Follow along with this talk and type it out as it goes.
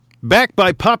Back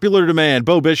by popular demand,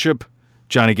 Bo Bishop,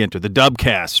 Johnny Ginter. The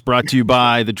Dubcast brought to you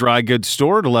by the Dry Goods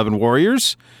Store at 11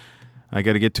 Warriors. I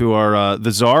got to get to our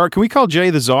the Czar. Can we call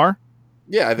Jay the Czar?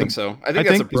 Yeah, I think so. I think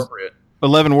that's appropriate.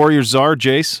 11 Warriors Czar,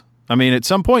 Jace. I mean, at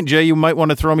some point, Jay, you might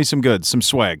want to throw me some goods, some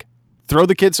swag. Throw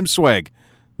the kid some swag.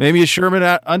 Maybe a Sherman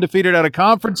undefeated out of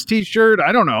conference T-shirt.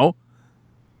 I don't know.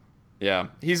 Yeah,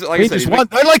 he's like I said.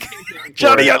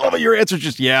 Johnny. I love it. Your answer's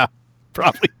just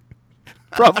probably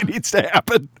needs to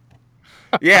happen.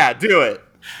 Yeah, do it.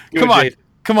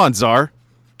 Come on, Czar,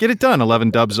 get it done. 11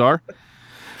 Dub Czar,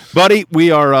 buddy.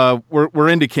 We are we're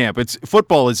into camp.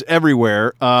 Football is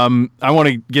everywhere. I want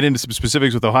to get into some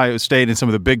specifics with Ohio State and some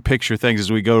of the big picture things as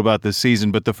we go about this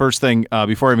season. But the first thing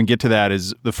before I even get to that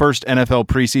is the first NFL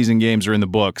preseason games are in the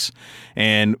books,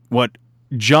 and what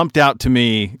jumped out to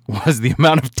me was the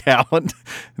amount of talent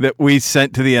that we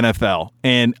sent to the NFL.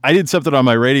 And I did something on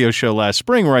my radio show last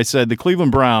spring where I said the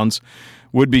Cleveland Browns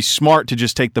would be smart to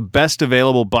just take the best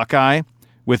available Buckeye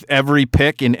with every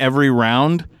pick in every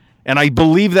round. And I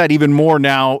believe that even more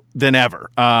now than ever.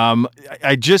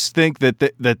 I just think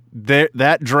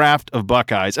that draft of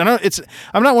Buckeyes, I'm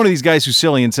not one of these guys who's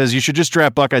silly and says you should just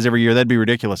draft Buckeyes every year. That'd be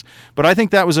ridiculous. But I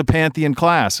think that was a Pantheon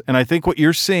class. And I think what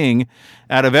you're seeing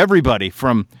out of everybody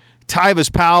from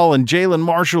Tyvis Powell and Jalen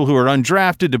Marshall, who are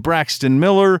undrafted, to Braxton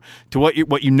Miller, to what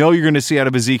you're going to see out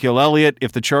of Ezekiel Elliott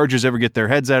if the Chargers ever get their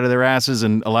heads out of their asses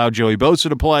and allow Joey Bosa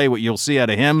to play, what you'll see out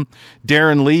of him.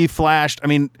 Darren Lee flashed. I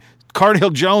mean,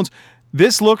 Cardale Jones,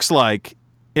 this looks like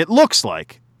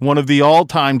one of the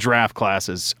all-time draft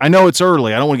classes. I know it's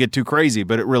early. I don't want to get too crazy,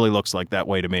 but it really looks like that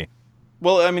way to me.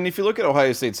 Well, I mean, if you look at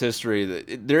Ohio State's history,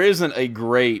 there isn't a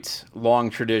great long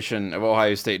tradition of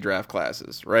Ohio State draft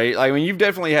classes, right? I mean, you've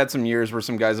definitely had some years where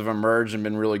some guys have emerged and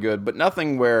been really good, but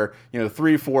nothing where,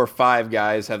 3, 4, 5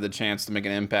 guys have the chance to make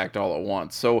an impact all at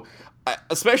once. So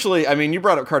especially, I mean, you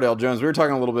brought up Cardale Jones. We were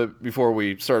talking a little bit before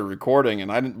we started recording,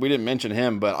 and we didn't mention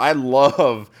him, but I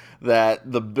love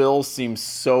that the Bills seem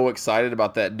so excited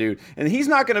about that dude. And he's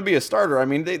not going to be a starter. I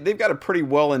mean, they've got a pretty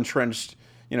well-entrenched,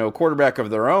 quarterback of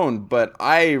their own, but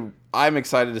I'm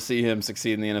excited to see him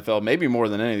succeed in the NFL, maybe more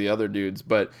than any of the other dudes.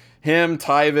 But him,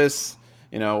 Tyvis,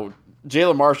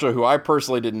 Jalen Marshall, who I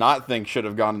personally did not think should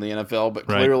have gone to the NFL, but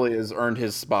clearly has earned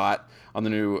his spot on the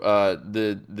new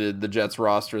the Jets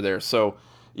roster there. So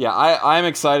yeah, I'm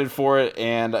excited for it,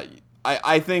 and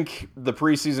I think the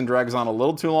preseason drags on a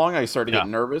little too long. I start to get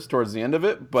nervous towards the end of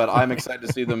it, but I'm excited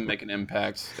to see them make an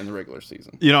impact in the regular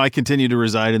season. I continue to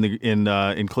reside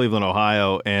in Cleveland,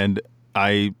 Ohio, and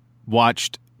I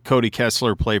watched Cody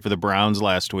Kessler play for the Browns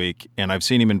last week, and I've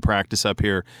seen him in practice up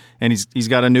here, and he's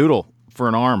got a noodle for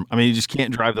an arm. I mean, he just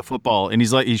can't drive the football, and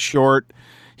he's short.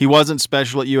 He wasn't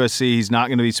special at USC. He's not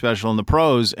going to be special in the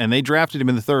pros, and they drafted him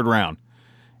in the 3rd round.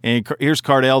 And here's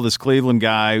Cardale, this Cleveland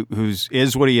guy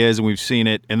is what he is, and we've seen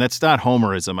it. And that's not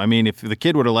homerism. I mean, if the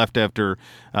kid would have left after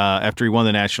he won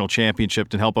the national championship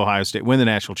to help Ohio State win the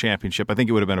national championship, I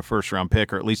think it would have been a 1st-round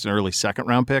pick or at least an early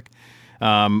 2nd-round pick.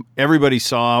 Everybody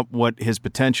saw what his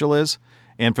potential is.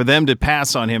 And for them to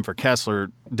pass on him for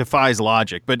Kessler defies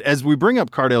logic. But as we bring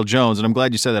up Cardale Jones, and I'm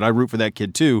glad you said that, I root for that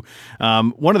kid too.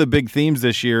 One of the big themes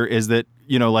this year is that,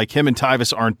 like him and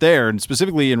Tyvis aren't there, and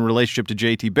specifically in relationship to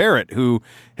J.T. Barrett, who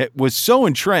was so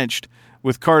entrenched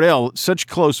with Cardale, such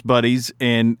close buddies,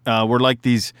 and were like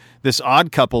this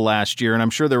odd couple last year, and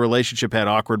I'm sure their relationship had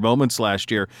awkward moments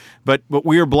last year. But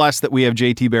we are blessed that we have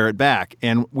J.T. Barrett back,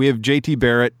 and we have J.T.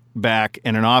 Barrett back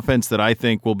in an offense that I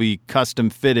think will be custom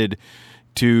fitted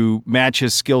to match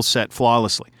his skill set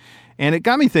flawlessly. And it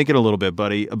got me thinking a little bit,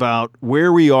 buddy, about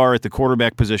where we are at the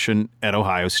quarterback position at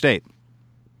Ohio State.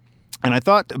 And I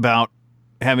thought about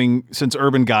since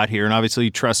Urban got here, and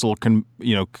obviously Tressel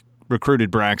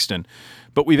recruited Braxton,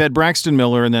 but we've had Braxton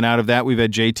Miller, and then out of that we've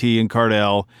had JT and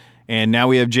Cardale, and now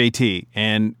we have JT.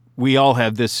 And we all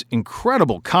have this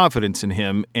incredible confidence in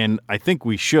him, and I think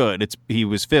we should. He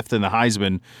was 5th in the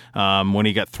Heisman when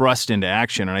he got thrust into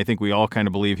action, and I think we all kind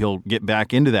of believe he'll get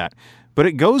back into that. But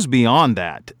it goes beyond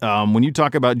that. When you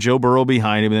talk about Joe Burrow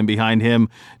behind him, and then behind him,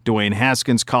 Dwayne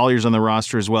Haskins, Collier's on the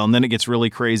roster as well, and then it gets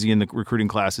really crazy in the recruiting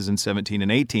classes in 17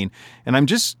 and 18. And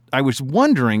I was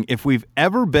wondering if we've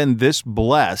ever been this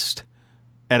blessed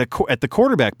at the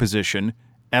quarterback position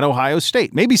at Ohio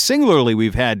State. Maybe singularly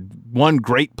we've had one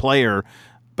great player,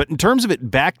 but in terms of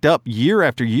it backed up year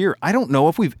after year, I don't know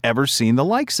if we've ever seen the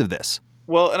likes of this.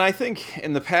 Well, and I think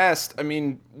in the past, I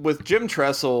mean, with Jim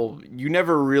Tressel, you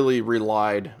never really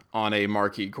relied on a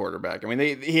marquee quarterback. I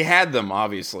mean, he had them,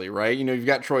 obviously, right? You've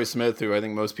got Troy Smith, who I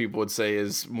think most people would say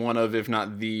is one of, if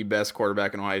not the best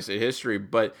quarterback in Ohio State history,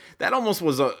 but that almost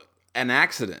was an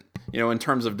accident. in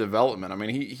terms of development. I mean,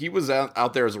 he was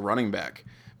out there as a running back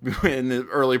in the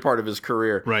early part of his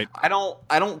career. Right. I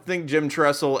don't think Jim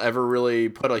Tressel ever really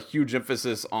put a huge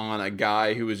emphasis on a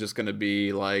guy who was just going to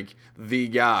be like the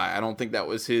guy. I don't think that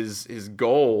was his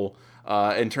goal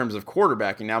in terms of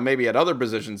quarterbacking. Now, maybe at other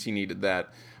positions he needed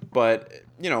that, but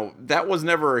that was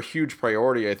never a huge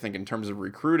priority, I think, in terms of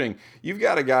recruiting. You've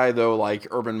got a guy, though, like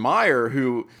Urban Meyer,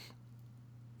 who,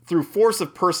 through force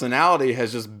of personality,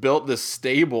 has just built this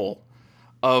stable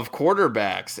of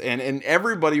quarterbacks, and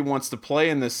everybody wants to play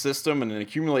in this system and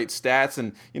accumulate stats.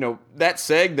 And, that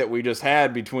seg that we just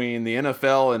had between the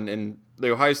NFL and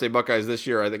the Ohio State Buckeyes this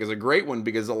year, I think, is a great one,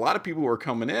 because a lot of people who are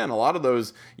coming in, a lot of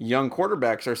those young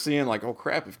quarterbacks are seeing like, oh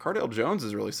crap, if Cardale Jones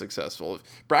is really successful, if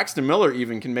Braxton Miller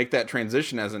even can make that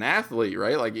transition as an athlete,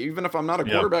 right? Like, even if I'm not a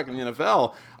quarterback in the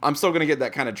NFL, I'm still going to get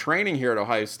that kind of training here at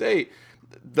Ohio State.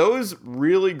 Those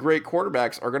really great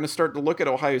quarterbacks are going to start to look at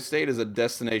Ohio State as a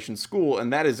destination school,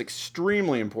 and that is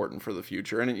extremely important for the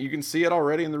future. And you can see it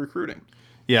already in the recruiting.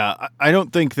 Yeah, I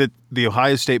don't think that the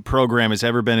Ohio State program has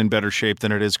ever been in better shape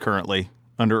than it is currently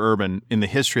under Urban in the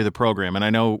history of the program, and I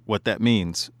know what that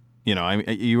means.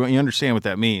 You understand what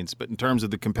that means, but in terms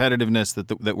of the competitiveness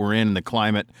that we're in, the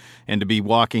climate, and to be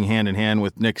walking hand in hand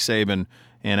with Nick Saban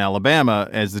and Alabama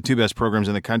as the two best programs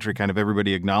in the country, kind of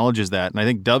everybody acknowledges that. And I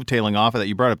think dovetailing off of that,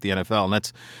 you brought up the NFL, and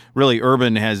that's really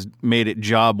Urban has made it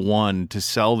job one to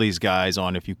sell these guys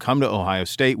on, if you come to Ohio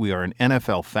State, we are an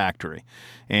NFL factory.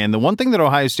 And the one thing that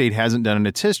Ohio State hasn't done in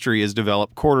its history is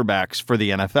develop quarterbacks for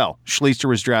the NFL. Schleister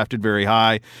was drafted very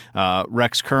high.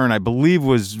 Rex Kern, I believe,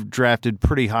 was drafted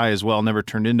pretty high as well, never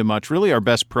turned into much. Really, our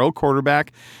best pro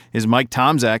quarterback is Mike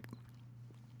Tomczak.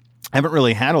 Haven't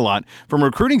really had a lot. From a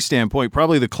recruiting standpoint,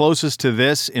 probably the closest to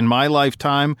this in my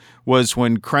lifetime was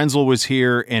when Krenzel was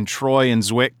here and Troy and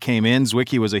Zwick came in.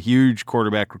 Zwicky was a huge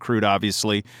quarterback recruit,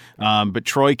 obviously, but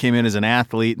Troy came in as an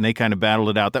athlete, and they kind of battled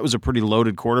it out. That was a pretty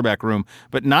loaded quarterback room,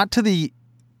 but not to the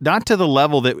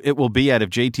level that it will be at if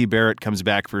JT Barrett comes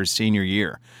back for his senior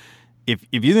year. If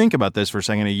you think about this for a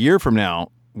second, a year from now,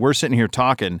 we're sitting here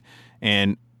talking,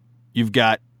 and you've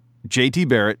got JT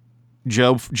Barrett,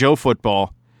 Joe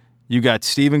Football, you got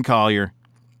Stephen Collier.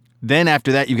 Then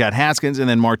after that, you got Haskins, and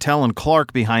then Martell and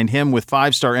Clark behind him with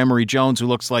five-star Emory Jones, who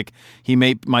looks like he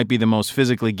might be the most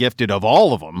physically gifted of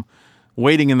all of them,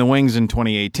 waiting in the wings in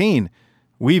 2018.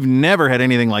 We've never had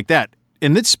anything like that.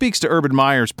 And this speaks to Urban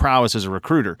Meyer's prowess as a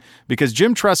recruiter, because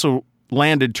Jim Tressel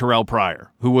landed Terrell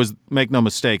Pryor, who was, make no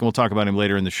mistake, and we'll talk about him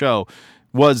later in the show,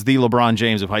 was the LeBron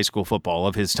James of high school football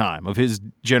of his time, of his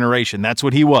generation. That's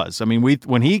what he was. I mean,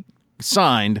 when he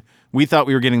signed, we thought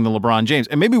we were getting the LeBron James,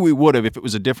 and maybe we would have if it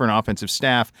was a different offensive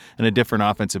staff and a different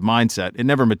offensive mindset. It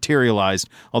never materialized,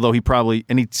 although he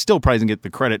still probably doesn't get the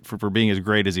credit for being as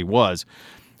great as he was.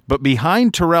 But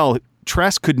behind Terrell,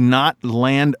 Tress could not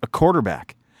land a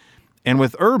quarterback. And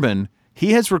with Urban,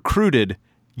 he has recruited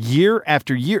year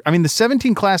after year. I mean, the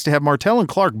 17 class to have Martell and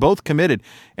Clark both committed,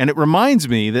 and it reminds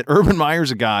me that Urban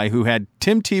Meyer's a guy who had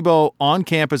Tim Tebow on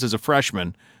campus as a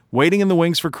freshman, waiting in the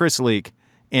wings for Chris Leak,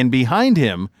 and behind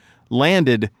him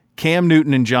landed Cam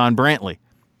Newton and John Brantley.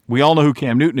 We all know who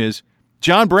Cam Newton is.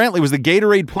 John Brantley was the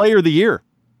Gatorade Player of the Year.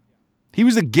 He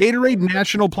was the Gatorade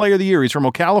National Player of the Year. He's from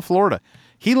Ocala, Florida.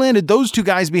 He landed those two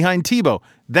guys behind Tebow.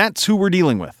 That's who we're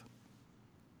dealing with.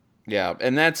 Yeah,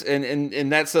 and that's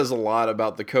and that says a lot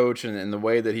about the coach and the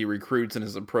way that he recruits and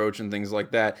his approach and things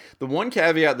like that. The one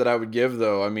caveat that I would give,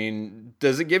 though, I mean,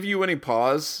 does it give you any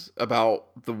pause about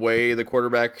the way the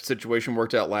quarterback situation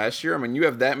worked out last year? I mean, you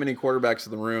have that many quarterbacks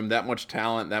in the room, that much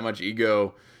talent, that much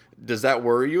ego. Does that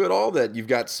worry you at all, that you've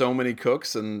got so many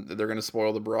cooks and they're going to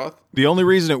spoil the broth? The only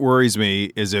reason it worries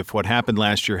me is if what happened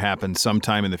last year happens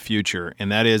sometime in the future.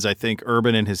 And that is, I think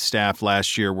Urban and his staff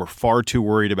last year were far too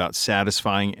worried about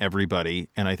satisfying everybody.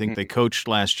 And I think they coached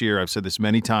last year, I've said this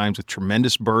many times, with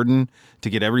tremendous burden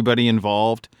to get everybody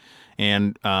involved.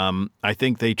 And I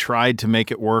think they tried to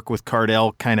make it work with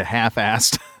Cardale kind of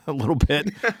half-assed a little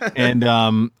bit. And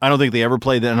I don't think they ever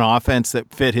played an offense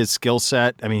that fit his skill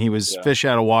set. I mean, he was fish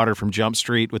out of water from Jump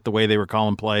Street with the way they were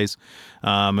calling plays.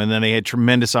 And then they had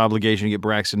tremendous obligation to get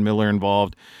Braxton Miller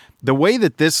involved. The way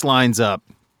that this lines up,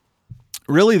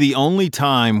 really the only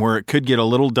time where it could get a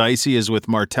little dicey is with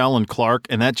Martell and Clark,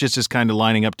 and that just is kind of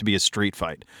lining up to be a street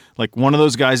fight. Like, one of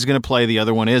those guys is going to play, the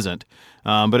other one isn't.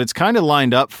 But it's kind of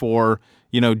lined up for,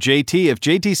 JT. If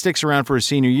JT sticks around for his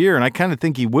senior year, and I kind of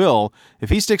think he will, if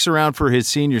he sticks around for his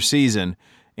senior season,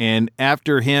 and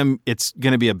after him, it's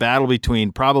going to be a battle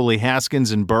between probably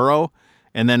Haskins and Burrow,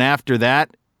 and then after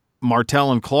that,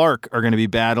 Martell and Clark are going to be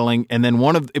battling, and then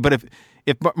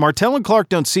if Martell and Clark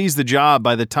don't seize the job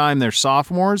by the time they're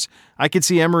sophomores, I could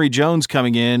see Emory Jones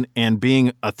coming in and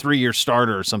being a 3-year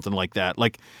starter or something like that.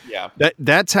 Like,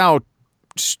 that's how.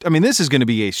 I mean, this is going to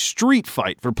be a street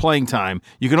fight for playing time.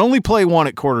 You can only play one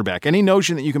at quarterback. Any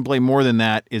notion that you can play more than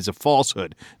that is a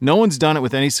falsehood. No one's done it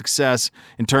with any success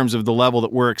in terms of the level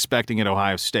that we're expecting at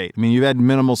Ohio State. I mean, you've had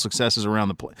minimal successes around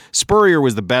the play. Spurrier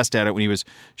was the best at it when he was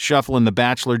shuffling the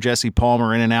bachelor Jesse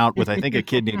Palmer in and out with, I think, a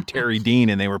kid named Terry Dean,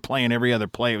 and they were playing every other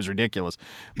play. It was ridiculous.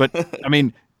 But, I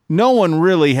mean, no one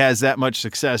really has that much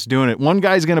success doing it. One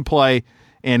guy's going to play.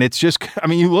 And it's just, I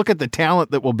mean, you look at the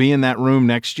talent that will be in that room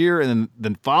next year and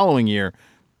then the following year,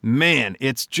 man,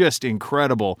 it's just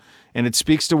incredible. And it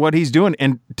speaks to what he's doing.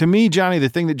 And to me, Johnny, the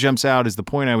thing that jumps out is the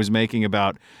point I was making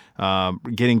about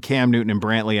getting Cam Newton and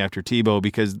Brantley after Tebow,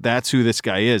 because that's who this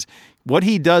guy is. What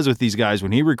he does with these guys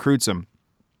when he recruits them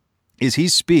is he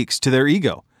speaks to their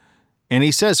ego. And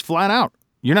he says flat out,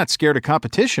 you're not scared of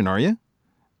competition, are you?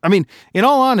 I mean, in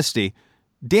all honesty,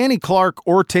 Danny Clark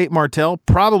or Tate Martell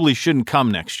probably shouldn't come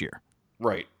next year.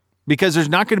 Right. Because there's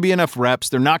not going to be enough reps.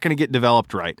 They're not going to get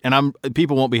developed right. And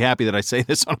people won't be happy that I say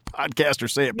this on a podcast or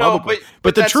say it publicly.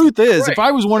 But the truth is, if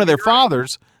I was one of their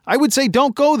fathers, I would say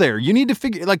don't go there. You need to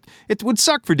figure, like, it would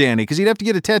suck for Danny because he'd have to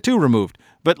get a tattoo removed.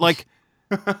 But, like,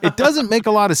 it doesn't make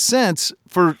a lot of sense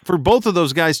for both of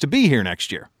those guys to be here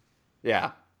next year.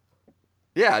 Yeah.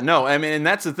 Yeah, no, I mean, and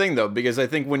that's the thing, though, because I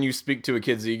think when you speak to a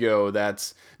kid's ego,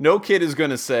 no kid is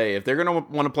going to say, if they're going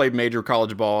to want to play major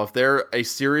college ball, if they're a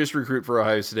serious recruit for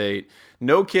Ohio State,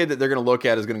 no kid that they're going to look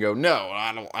at is going to go, no,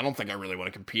 I don't think I really want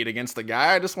to compete against the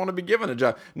guy. I just want to be given a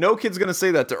job. No kid's going to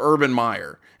say that to Urban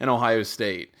Meyer in Ohio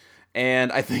State.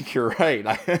 And I think you're right.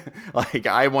 I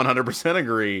 100%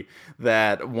 agree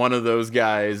that one of those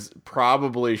guys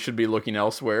probably should be looking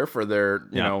elsewhere for their,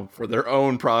 for their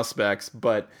own prospects,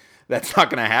 but that's not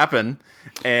going to happen,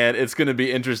 and it's going to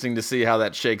be interesting to see how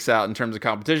that shakes out in terms of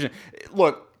competition.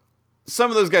 Look,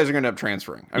 some of those guys are going to end up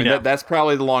transferring. I mean, that's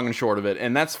probably the long and short of it,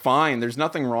 and that's fine. There's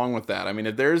nothing wrong with that. I mean,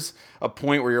 if there's a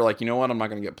point where you're like, you know what, I'm not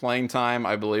going to get playing time,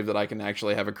 I believe that I can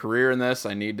actually have a career in this,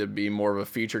 I need to be more of a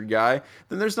featured guy,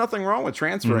 then there's nothing wrong with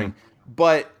transferring. Mm-hmm.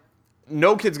 But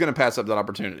no kid's going to pass up that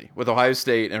opportunity with Ohio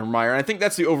State and Meyer, and I think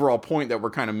that's the overall point that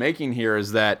we're kind of making here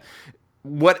is that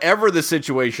whatever the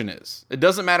situation is, it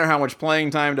doesn't matter how much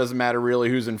playing time, doesn't matter really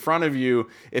who's in front of you.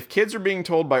 If kids are being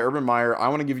told by Urban Meyer, I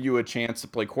want to give you a chance to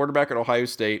play quarterback at Ohio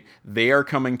State, they are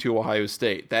coming to Ohio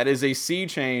State. That is a sea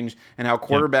change in how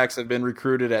quarterbacks have been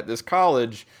recruited at this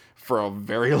college for a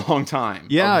very long time.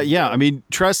 Yeah. I mean,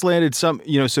 Tress landed some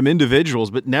individuals,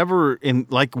 but never in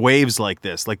like waves like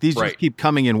this. Like these just keep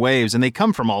coming in waves, and they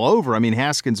come from all over. I mean,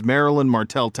 Haskins, Maryland,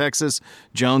 Martell, Texas,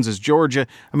 Jones is Georgia.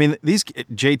 I mean,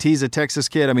 JT's a Texas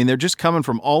kid. I mean, they're just coming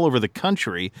from all over the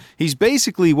country. He's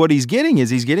basically what he's getting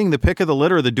the pick of the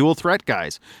litter, the dual threat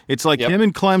guys. It's like him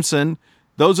and Clemson.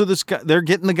 Those are they're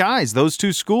getting the guys. Those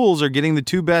two schools are getting the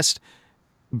two best.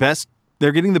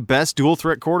 They're getting the best dual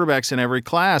threat quarterbacks in every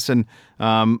class, and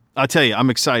I'll tell you, I'm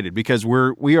excited because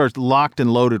we are locked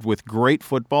and loaded with great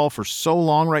football for so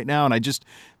long right now. And I just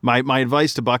my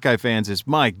advice to Buckeye fans is,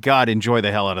 my God, enjoy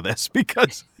the hell out of this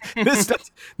because this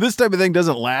type of thing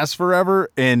doesn't last forever,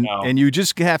 and you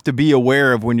just have to be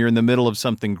aware of when you're in the middle of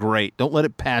something great. Don't let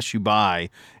it pass you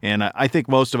by. And I think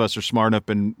most of us are smart enough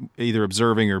and either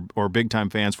observing or big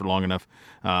time fans for long enough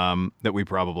that we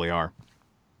probably are.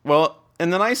 Well.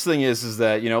 And the nice thing is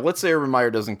that, let's say Urban Meyer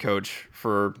doesn't coach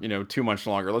for, too much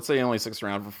longer. Let's say he only sticks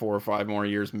around for 4 or 5 more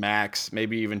years max,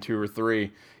 maybe even 2 or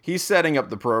 3. He's setting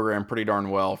up the program pretty darn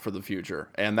well for the future.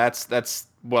 And that's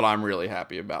what I'm really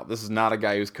happy about. This is not a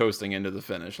guy who's coasting into the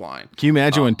finish line. Can you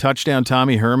imagine when touchdown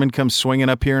Tommy Herman comes swinging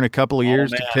up here in a couple of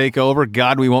years to take over?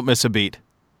 God, we won't miss a beat.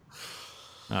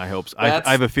 I hope so. I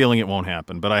have a feeling it won't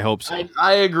happen, but I hope so.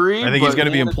 I agree. I think he's going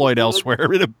to be employed elsewhere.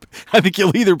 I think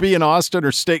he'll either be in Austin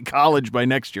or State College by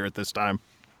next year at this time.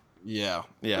 Yeah.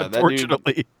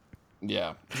 Unfortunately.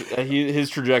 His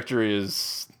trajectory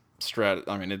is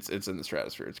it's in the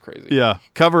stratosphere. It's crazy. Yeah.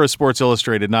 Cover of Sports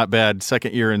Illustrated, not bad.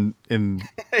 Second year in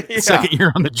second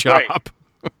year on the job.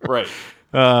 Right.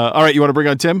 All right, you want to bring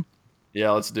on Tim?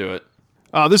 Yeah, let's do it.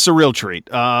 This is a real treat.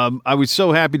 I was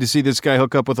so happy to see this guy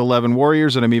hook up with 11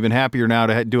 Warriors, and I'm even happier now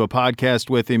to do a podcast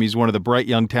with him. He's one of the bright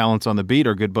young talents on the beat,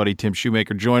 our good buddy Tim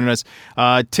Shoemaker joining us.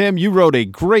 Tim, you wrote a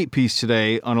great piece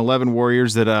today on 11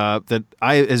 Warriors that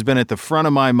has been at the front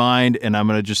of my mind, and I'm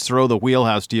going to just throw the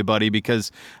wheelhouse to you, buddy,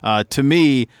 because to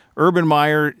me, Urban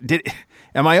Meyer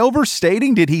am I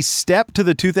overstating? Did he step to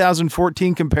the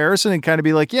 2014 comparison and kind of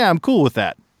be like, yeah, I'm cool with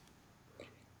that?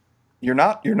 You're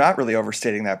not really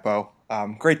overstating that, Bo.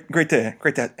 Great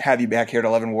to have you back here at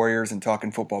 11 Warriors and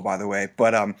talking football, by the way.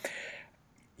 But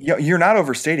you're not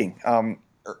overstating.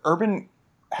 Urban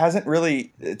hasn't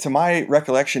really, to my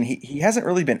recollection, he hasn't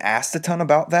really been asked a ton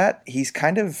about that. He's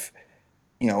kind of,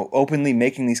 openly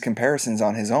making these comparisons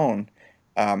on his own,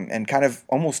 and kind of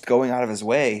almost going out of his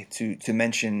way to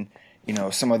mention,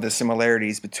 some of the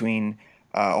similarities between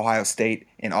Ohio State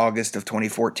in August of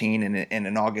 2014 and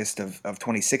in August of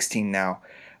 2016 now,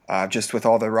 just with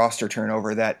all the roster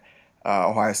turnover that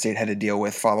Ohio State had to deal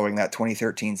with following that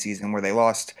 2013 season where they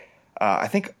lost, I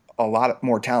think, a lot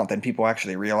more talent than people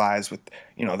actually realize with,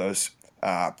 those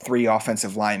three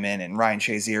offensive linemen and Ryan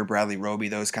Shazier, Bradley Roby,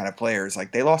 those kind of players.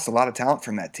 Like, they lost a lot of talent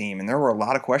from that team, and there were a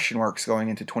lot of question marks going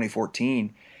into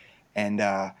 2014. And,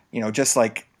 just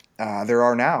like there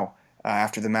are now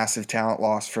after the massive talent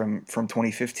loss from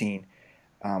 2015.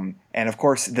 And, of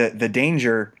course, the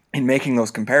danger in making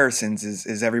those comparisons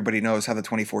is everybody knows how the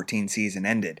 2014 season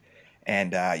ended.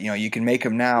 And, you can make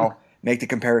them now, make the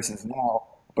comparisons now,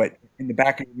 but in the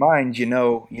back of your mind, you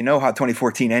know how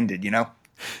 2014 ended,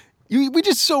 We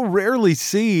just so rarely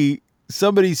see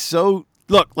somebody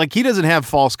look, like, he doesn't have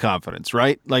false confidence,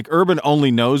 right? Like, Urban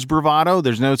only knows bravado.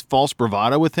 There's no false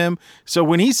bravado with him. So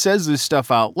when he says this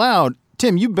stuff out loud,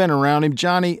 Tim, you've been around him.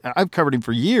 Johnny, I've covered him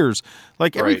for years.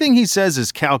 Like, everything he says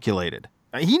is calculated.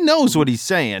 He knows what he's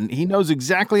saying. He knows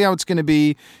exactly how it's going to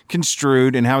be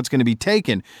construed and how it's going to be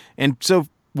taken. And so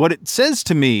what it says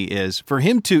to me is for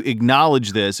him to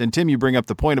acknowledge this, and Tim, you bring up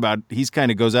the point about he's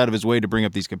kind of goes out of his way to bring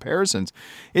up these comparisons.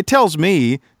 It tells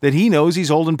me that he knows he's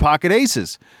holding pocket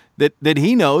aces, that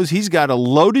he knows he's got a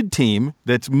loaded team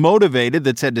that's motivated,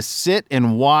 that's had to sit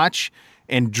and watch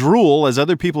and drool as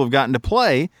other people have gotten to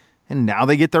play, and now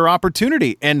they get their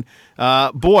opportunity. And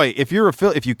boy, if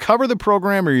you cover the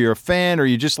program, or you're a fan, or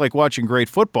you just like watching great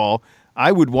football,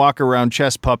 I would walk around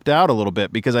chest puffed out a little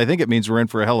bit, because I think it means we're in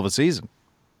for a hell of a season.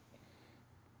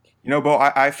 Bo,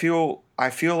 I feel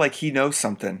like he knows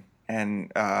something,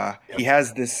 and he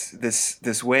has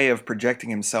this way of projecting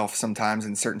himself sometimes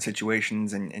in certain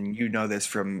situations, and you know this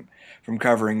from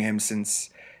covering him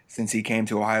since he came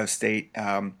to Ohio State.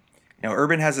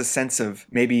 Urban has a sense of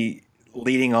maybe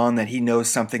leading on that he knows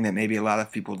something that maybe a lot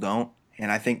of people don't,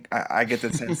 and I think I get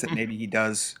the sense that maybe he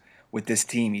does with this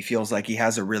team. He feels like he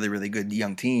has a really, really good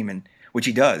young team, and which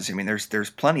he does. I mean, there's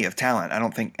plenty of talent. I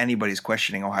don't think anybody's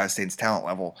questioning Ohio State's talent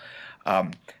level.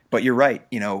 But you're right.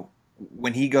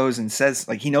 When he goes and says,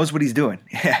 like, he knows what he's doing.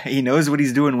 He knows what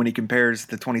he's doing when he compares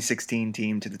the 2016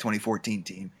 team to the 2014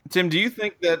 team. Tim, do you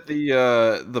think that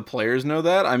the players know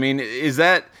that? I mean, is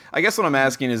that, I guess what I'm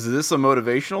asking is this a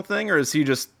motivational thing, or is he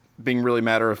just being really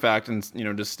matter of fact and,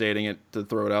 just stating it to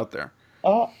throw it out there?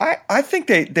 I think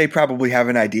they probably have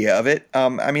an idea of it.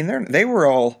 I mean, they were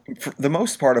all, for the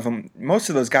most part of them, most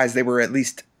of those guys, they were at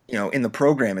least, in the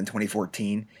program in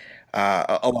 2014.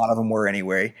 A lot of them were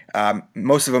anyway.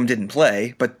 Most of them didn't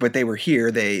play, but they were here.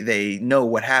 They know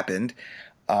what happened.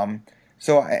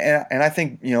 So I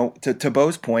think, to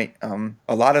Bo's point,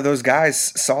 a lot of those guys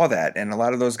saw that, and a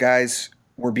lot of those guys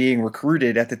were being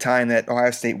recruited at the time that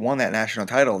Ohio State won that national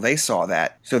title. They saw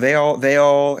that. So they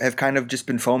all have kind of just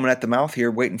been foaming at the mouth here,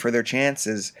 waiting for their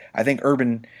chances. I think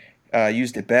Urban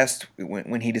used it best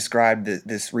when he described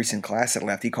this recent class that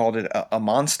left. He called it a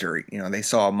monster. They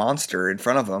saw a monster in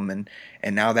front of them,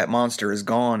 and now that monster is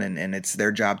gone, and it's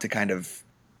their job to kind of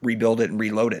rebuild it and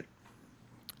reload it.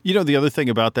 The other thing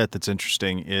about that's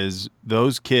interesting is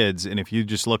those kids, and if you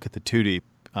just look at the 2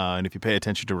 and if you pay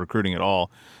attention to recruiting at all,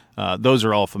 those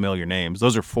are all familiar names.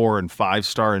 Those are 4- and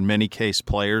 5-star, in many case,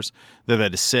 players that have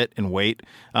had to sit and wait.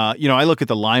 I look at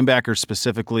the linebackers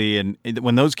specifically, and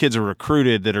when those kids are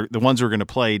recruited, that are the ones who are going to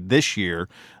play this year,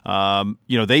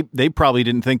 they probably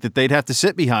didn't think that they'd have to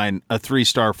sit behind a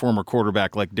 3-star former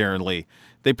quarterback like Darren Lee.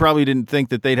 They probably didn't think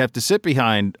that they'd have to sit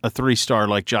behind a 3-star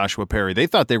like Joshua Perry. They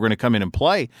thought they were going to come in and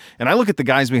play. And I look at the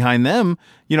guys behind them,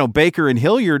 Baker and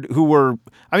Hilliard, who were,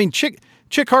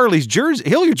 Chick Harley's jersey.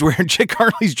 Hilliard's wearing Chick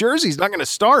Harley's jersey. He's not going to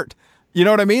start. You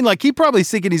know what I mean? Like, he probably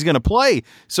thinking he's going to play.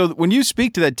 So when you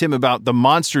speak to that, Tim, about the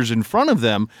monsters in front of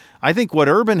them, I think what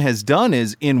Urban has done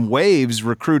is in waves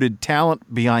recruited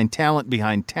talent behind talent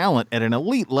behind talent at an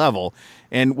elite level.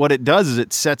 And what it does is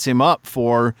it sets him up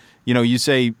for, you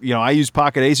say, I use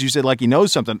pocket ace. You said like he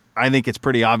knows something. I think it's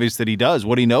pretty obvious that he does.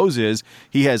 What he knows is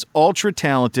he has ultra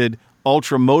talented,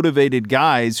 ultra motivated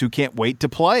guys who can't wait to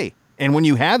play. And when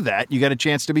you have that, you got a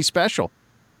chance to be special.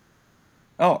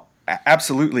 Oh,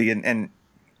 absolutely. And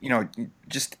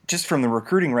just from the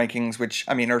recruiting rankings, which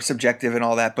I mean are subjective and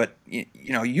all that, but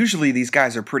usually these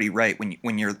guys are pretty right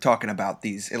when you're talking about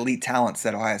these elite talents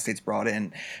that Ohio State's brought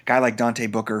in. A guy like Dante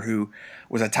Booker, who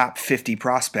was a top 50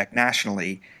 prospect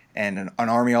nationally and an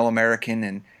Army All-American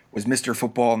and was Mr.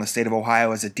 Football in the state of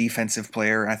Ohio as a defensive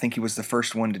player. And I think he was the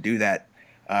first one to do that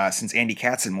since Andy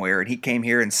Katzenmoyer. And he came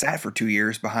here and sat for 2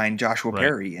 years behind Joshua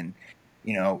Perry. And,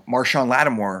 Marshawn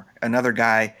Lattimore, another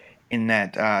guy in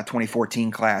that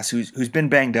 2014 class who's been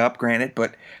banged up, granted,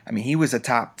 but I mean, he was a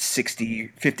top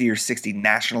 50 or 60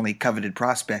 nationally coveted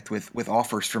prospect with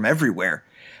offers from everywhere.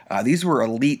 These were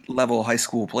elite level high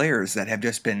school players that have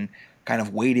just been kind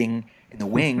of waiting in the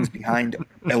wings behind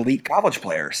elite college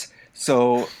players.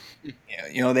 So,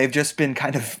 they've just been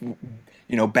kind of,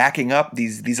 backing up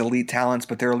these elite talents,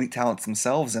 but they're elite talents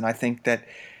themselves. And I think that,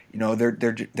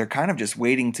 they're kind of just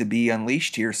waiting to be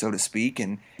unleashed here, so to speak.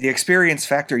 And the experience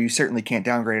factor, you certainly can't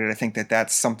downgrade it. I think that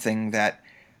that's something that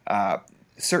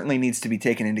certainly needs to be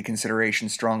taken into consideration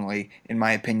strongly, in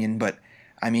my opinion. But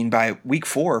I mean, by week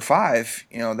 4 or 5,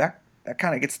 that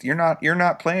kind of gets you're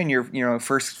not playing your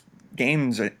first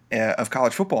games of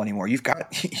college football anymore. You've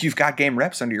got game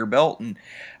reps under your belt, and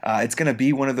it's going to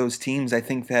be one of those teams, I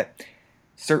think, that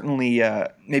certainly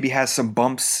maybe has some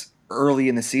bumps early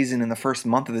in the season, in the first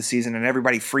month of the season, and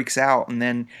everybody freaks out, and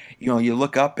then you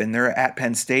look up and they're at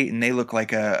Penn State and they look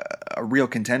like a real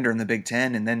contender in the Big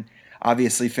Ten, and then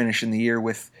obviously finishing the year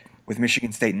with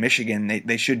Michigan State and Michigan,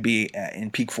 they should be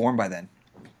in peak form by then.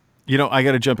 I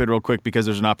got to jump in real quick because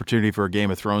there's an opportunity for a Game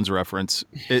of Thrones reference.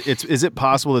 Is it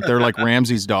possible that they're like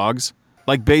Ramsey's dogs?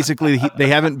 Like basically they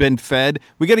haven't been fed.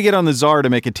 We got to get on the Czar to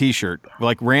make a T-shirt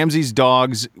like Ramsey's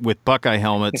dogs with Buckeye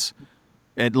helmets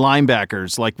at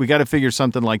linebackers. Like we got to figure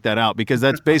something like that out because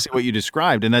that's basically what you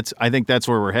described, and I think that's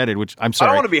where we're headed. Which I'm sorry,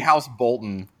 I don't want to be House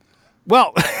Bolton.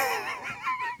 Well,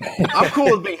 I'm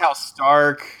cool with being House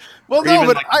Stark. Well, no,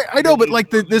 but I know, but like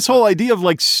this whole idea of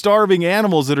like starving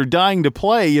animals that are dying to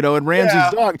play, and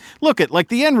Ramsey's dog. Look at like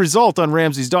the end result on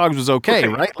Ramsey's dogs was okay,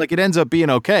 right? Like it ends up being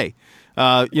okay.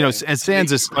 As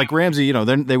Sansa, like Ramsey,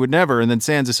 then they would never. And then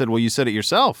Sansa said, "Well, you said it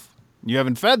yourself. You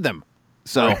haven't fed them,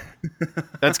 so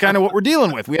that's kind of what we're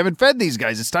dealing with. We haven't fed these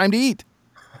guys. It's time to eat."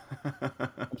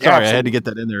 Sorry, I had to get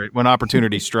that in there when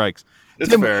opportunity strikes.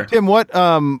 It's fair. Tim, what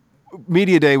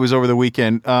Media Day was over the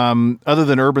weekend. Other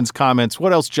than Urban's comments,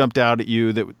 what else jumped out at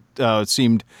you that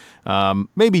seemed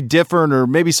maybe different or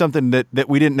maybe something that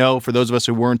we didn't know for those of us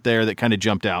who weren't there that kind of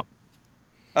jumped out?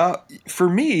 For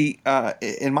me,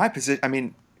 in my position, I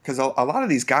mean, because a lot of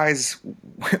these guys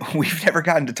we've never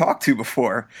gotten to talk to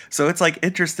before. So it's like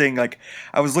interesting. Like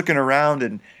I was looking around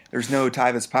and there's no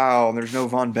Tyvis Powell, and there's no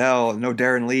Von Bell, and no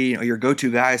Darren Lee, your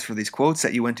go-to guys for these quotes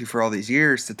that you went to for all these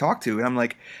years to talk to. And I'm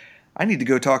like, I need to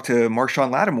go talk to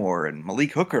Marshawn Lattimore and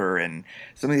Malik Hooker and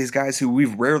some of these guys who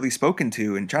we've rarely spoken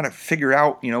to and trying to figure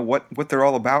out, what they're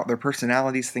all about, their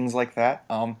personalities, things like that.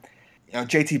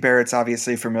 JT Barrett's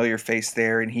obviously a familiar face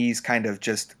there, and he's kind of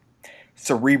just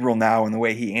cerebral now in the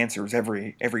way he answers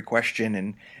every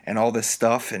question and all this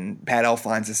stuff. And Pat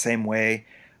Elflein's the same way.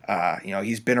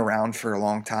 He's been around for a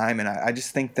long time, and I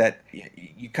just think that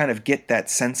you kind of get that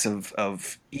sense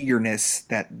of eagerness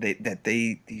that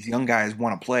these young guys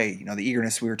want to play. The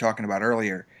eagerness we were talking about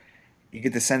earlier. You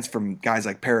get the sense from guys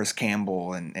like Paris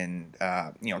Campbell and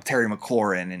Terry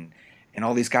McLaurin and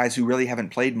all these guys who really haven't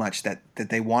played much that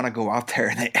they want to go out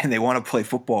there and they want to play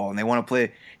football and they want to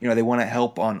play. They want to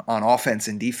help on offense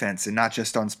and defense and not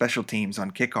just on special teams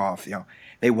on kickoff.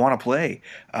 They want to play.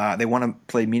 They want to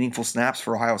play meaningful snaps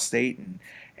for Ohio State,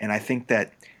 and I think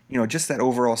that just that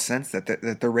overall sense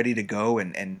that they're ready to go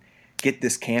and get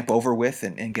this camp over with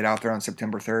and get out there on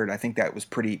September 3rd. I think that was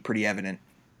pretty evident.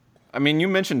 I mean, you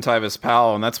mentioned Tyvis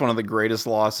Powell, and that's one of the greatest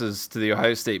losses to the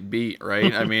Ohio State beat,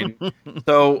 right? I mean,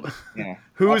 so yeah.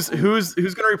 Who's going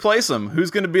to replace him?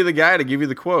 Who's going to be the guy to give you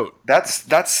the quote? That's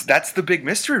the big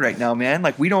mystery right now, man.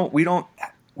 Like we don't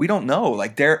know.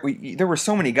 Like there were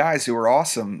so many guys who were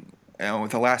awesome,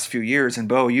 with the last few years. And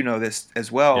Bo, you know this as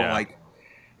well. Yeah. Like,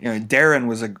 Darren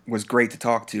was great to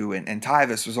talk to, and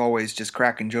Tyvis was always just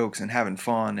cracking jokes and having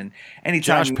fun. And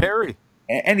anytime Josh Perry.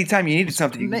 Anytime you needed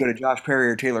something, you could go to Josh Perry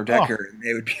or Taylor Decker, and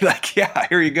they would be like, "Yeah,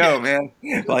 here you go, man."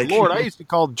 Like, Lord, I used to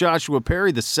call Joshua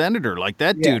Perry the senator. Like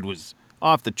that dude was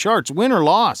off the charts. Win or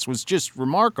loss was just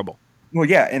remarkable. Well,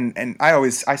 yeah, and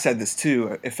I said this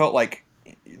too. It felt like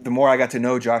the more I got to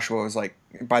know Joshua, it was like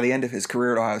by the end of his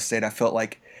career at Ohio State, I felt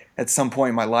like at some point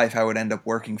in my life I would end up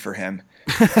working for him.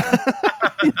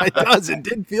 It does. It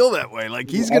did feel that way. Like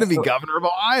he's going to be governor of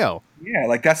Ohio. Yeah,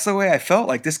 like that's the way I felt.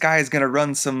 Like this guy is going to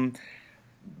run some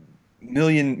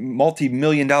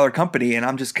multi-million dollar company, and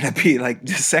I'm just gonna be like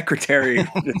just secretary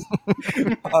just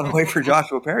on the way for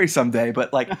Joshua Perry someday.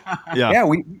 But like, Yeah. yeah,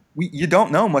 we you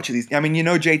don't know much of these. I mean,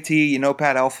 JT,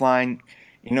 Pat Elflein,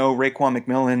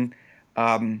 Raekwon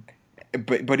McMillan,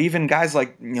 but even guys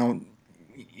like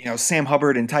Sam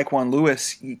Hubbard and Taekwon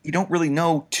Lewis, you don't really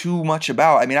know too much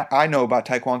about. I mean, I know about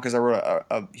Taekwon because I wrote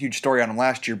a huge story on him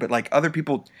last year, but like other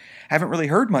people haven't really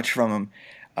heard much from him.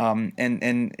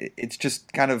 And it's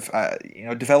just kind of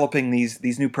developing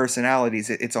these new personalities.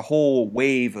 It's a whole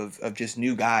wave of just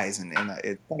new guys, and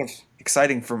it's kind of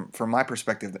exciting from my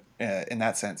perspective in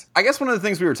that sense. I guess one of the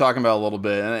things we were talking about a little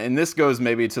bit, and this goes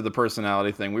maybe to the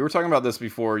personality thing. We were talking about this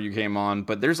before you came on,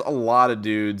 but there's a lot of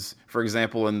dudes, for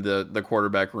example, in the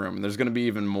quarterback room, and there's going to be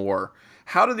even more.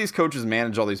 How do these coaches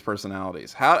manage all these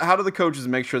personalities? How do the coaches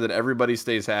make sure that everybody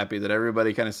stays happy, that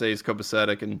everybody kind of stays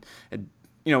copacetic and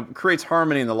creates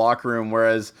harmony in the locker room,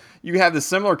 whereas you have this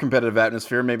similar competitive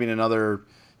atmosphere maybe in another,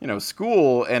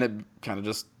 school, and it kind of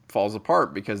just falls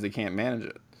apart because they can't manage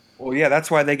it. Well, yeah, that's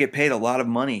why they get paid a lot of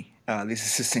money. These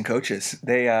assistant coaches,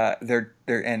 they're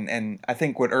and I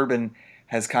think what Urban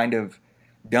has kind of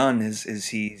done is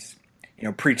he's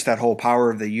preached that whole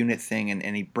power of the unit thing,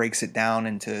 and he breaks it down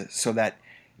into so that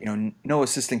no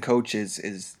assistant coach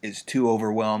is too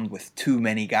overwhelmed with too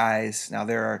many guys. Now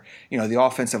there are, the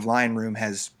offensive line room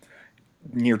has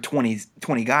near 20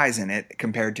 guys in it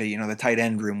compared to, the tight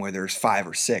end room where there's 5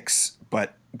 or 6.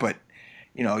 But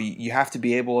you have to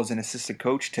be able as an assistant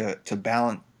coach to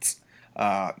balance,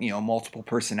 multiple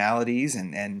personalities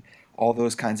and all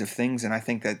those kinds of things. And I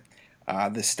think that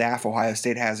the staff Ohio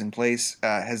State has in place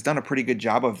has done a pretty good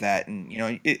job of that. And,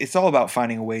 it's all about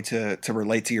finding a way to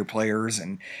relate to your players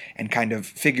and kind of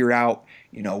figure out,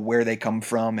 where they come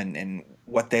from and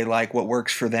what they like, what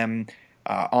works for them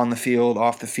on the field,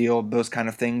 off the field, those kind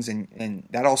of things. And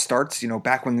that all starts,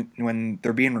 back when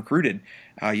they're being recruited.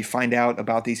 You find out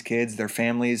about these kids, their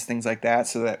families, things like that,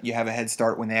 so that you have a head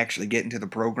start when they actually get into the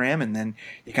program. And then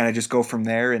you kind of just go from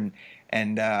there and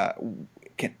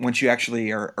once you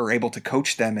actually are able to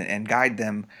coach them and guide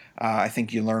them, I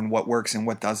think you learn what works and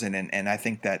what doesn't. And I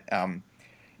think that,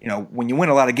 when you win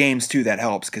a lot of games too, that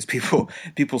helps because people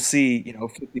see,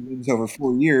 50 wins over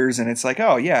 4 years and it's like,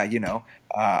 oh yeah,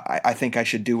 I think I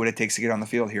should do what it takes to get on the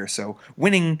field here. So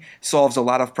winning solves a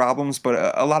lot of problems,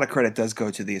 but a lot of credit does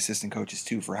go to the assistant coaches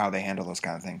too for how they handle those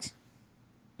kind of things.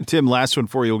 Tim, last one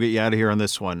for you. We'll get you out of here on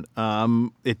this one.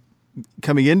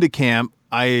 Coming into camp,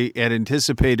 I had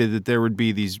anticipated that there would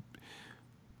be these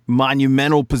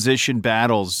monumental position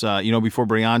battles, before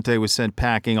Briante was sent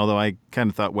packing, although I kind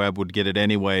of thought Webb would get it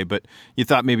anyway. But you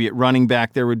thought maybe at running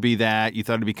back there would be that. You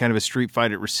thought it'd be kind of a street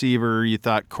fight at receiver. You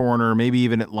thought corner, maybe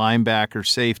even at linebacker,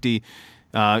 safety,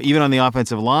 even on the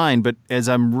offensive line. But as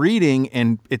I'm reading,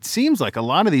 and it seems like a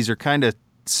lot of these are kind of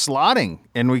slotting,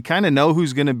 and we kind of know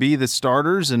who's going to be the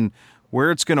starters and where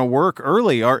it's going to work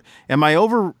early. Am I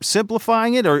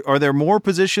oversimplifying it? Or are there more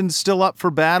positions still up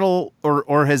for battle?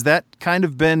 Or has that kind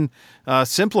of been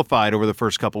simplified over the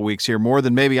first couple weeks here more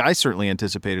than maybe I certainly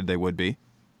anticipated they would be?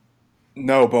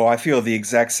 No, Bo, I feel the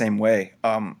exact same way.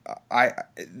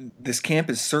 This camp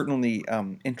is certainly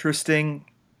interesting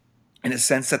in a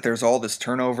sense that there's all this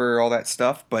turnover, all that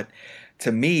stuff. But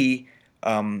to me,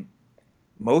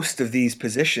 most of these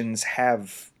positions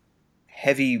have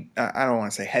heavy, I don't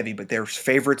want to say heavy, but there's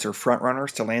favorites or front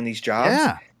runners to land these jobs.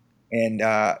 Yeah. And,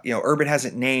 Urban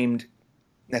hasn't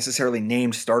necessarily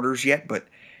named starters yet, but,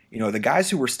 the guys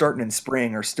who were starting in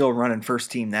spring are still running first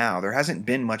team now. There hasn't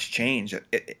been much change,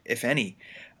 if any.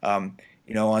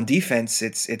 On defense,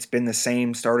 it's been the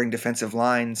same starting defensive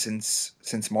line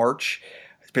since March.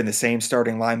 It's been the same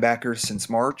starting linebackers since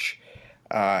March.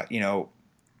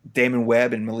 Damon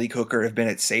Webb and Malik Hooker have been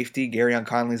at safety. Garyon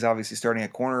Conley's obviously starting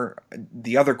at corner.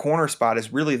 The other corner spot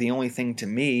is really the only thing to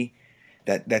me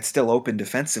that's still open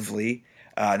defensively.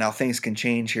 Now things can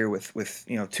change here with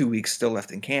 2 weeks still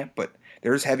left in camp, but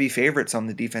there's heavy favorites on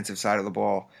the defensive side of the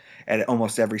ball at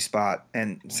almost every spot.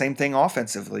 And same thing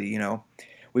offensively.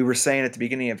 We were saying at the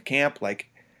beginning of camp,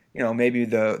 maybe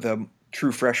the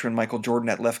true freshman Michael Jordan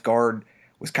at left guard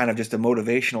was kind of just a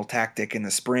motivational tactic in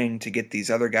the spring to get these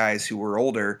other guys who were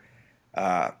older,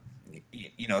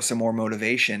 some more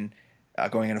motivation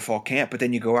going into fall camp. But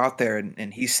then you go out there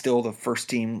and he's still the first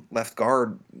team left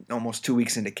guard almost 2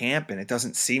 weeks into camp. And it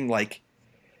doesn't seem like,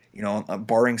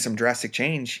 barring some drastic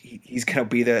change, he's going to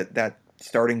be that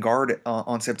starting guard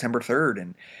on September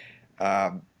 3rd.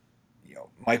 And,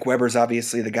 Mike Weber's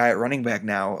obviously the guy at running back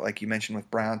now, like you mentioned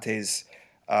with Briante's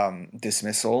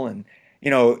dismissal. And,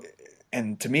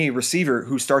 and to me, receiver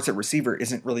who starts at receiver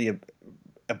isn't really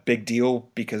a big deal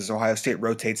because Ohio State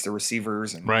rotates the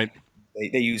receivers and right.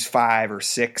 They use 5 or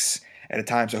 6 at a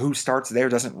time. So who starts there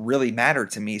doesn't really matter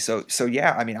to me. So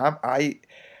yeah, I mean,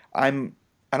 I'm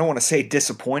I don't want to say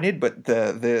disappointed, but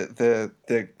the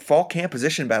fall camp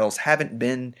position battles haven't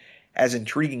been as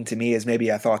intriguing to me as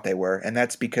maybe I thought they were, and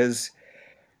that's because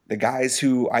the guys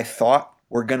who I thought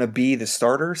were going to be the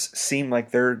starters seem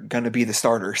like they're going to be the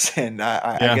starters, and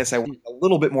I guess I want a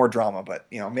little bit more drama, but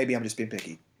maybe I'm just being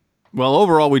picky. Well,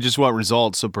 overall, we just want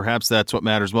results, so perhaps that's what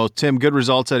matters most. Tim, good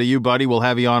results out of you, buddy. We'll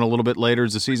have you on a little bit later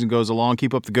as the season goes along.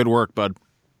 Keep up the good work, bud.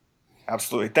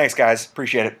 Absolutely. Thanks, guys.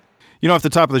 Appreciate it. Off the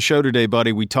top of the show today,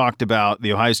 buddy, we talked about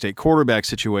the Ohio State quarterback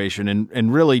situation,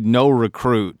 and really no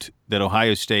recruit that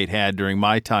Ohio State had during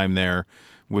my time there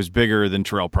was bigger than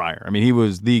Terrell Pryor. I mean, he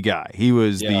was the guy. He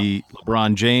was the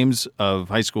LeBron James of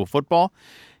high school football.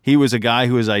 He was a guy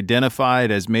who was identified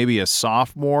as maybe a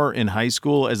sophomore in high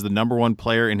school as the number one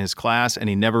player in his class, and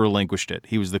he never relinquished it.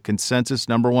 He was the consensus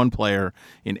number one player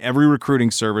in every recruiting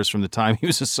service from the time he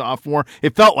was a sophomore.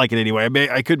 It felt like it anyway.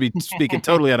 I could be speaking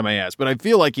totally out of my ass, but I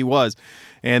feel like he was.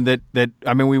 And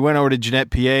we went over to Jeanette,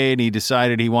 PA, and he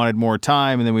decided he wanted more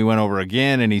time, and then we went over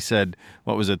again, and he said,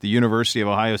 what was it, the University of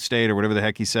Ohio State or whatever the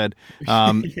heck he said.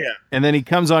 And then he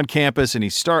comes on campus, and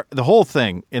he the whole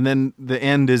thing, and then the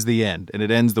end is the end, and it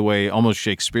ends the way, almost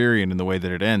Shakespearean in the way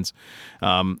that it ends,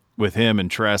 with him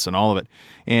and Tress and all of it.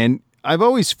 And I've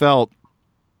always felt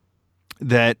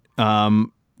that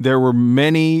there were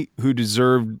many who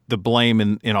deserved the blame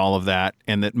in all of that,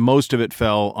 and that most of it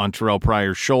fell on Terrell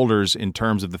Pryor's shoulders in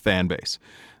terms of the fan base.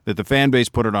 That the fan base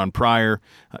put it on Pryor.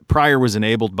 Pryor was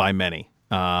enabled by many.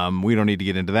 We don't need to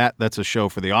get into that. That's a show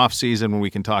for the offseason when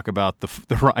we can talk about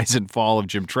the rise and fall of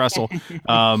Jim Tressel.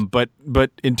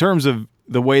 But in terms of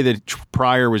the way that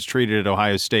Pryor was treated at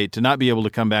Ohio State, to not be able to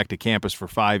come back to campus for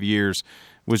 5 years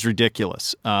was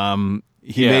ridiculous.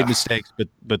 He made mistakes,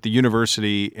 but the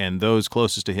university and those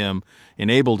closest to him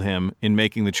enabled him in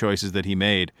making the choices that he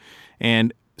made.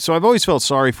 And so I've always felt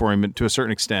sorry for him to a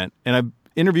certain extent. And I've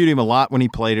interviewed him a lot when he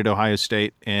played at Ohio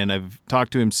State, and I've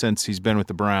talked to him since he's been with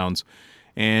the Browns.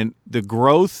 And the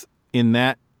growth in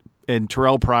that, and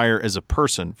Terrell Pryor as a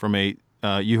person from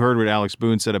you heard what Alex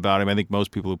Boone said about him. I think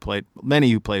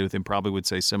many who played with him probably would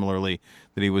say similarly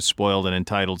that he was spoiled and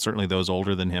entitled, certainly those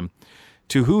older than him,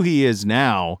 to who he is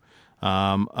now.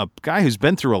 A guy who's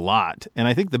been through a lot, and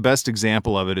I think the best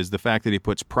example of it is the fact that he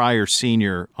puts Pryor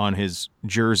Sr. on his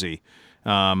jersey,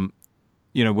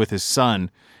 with his son,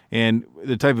 and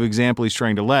the type of example he's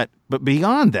trying to let. But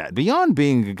beyond that, beyond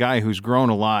being a guy who's grown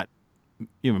a lot,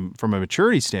 even from a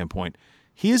maturity standpoint,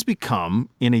 he has become,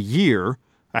 in a year,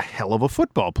 a hell of a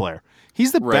football player.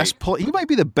 He's the best. He might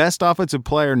be the best offensive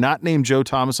player not named Joe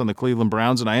Thomas on the Cleveland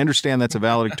Browns, and I understand that's a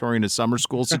valedictorian of summer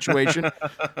school situation.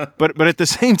 But at the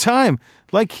same time,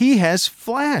 like, he has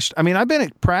flashed. I mean, I've been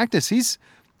at practice. He's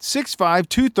 6'5",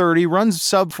 230, runs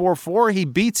sub 4.4. He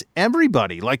beats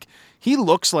everybody. Like, he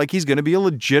looks like he's going to be a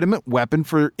legitimate weapon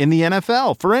in the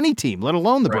NFL for any team, let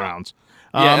alone the Browns.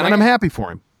 And I'm happy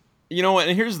for him. You know what?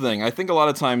 And here's the thing. I think a lot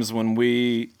of times when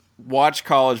we watch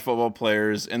college football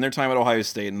players in their time at Ohio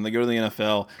State and they go to the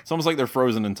NFL, it's almost like they're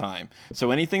frozen in time.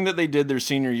 So anything that they did their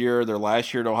senior year, their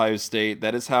last year at Ohio State,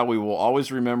 that is how we will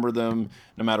always remember them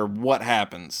no matter what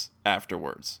happens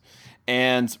afterwards.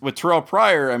 And with Terrell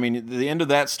Pryor, I mean, the end of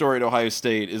that story at Ohio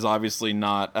State is obviously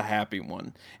not a happy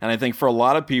one. And I think for a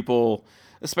lot of people,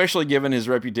 especially given his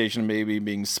reputation of maybe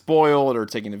being spoiled or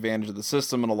taking advantage of the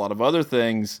system and a lot of other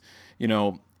things,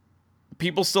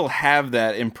 people still have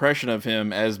that impression of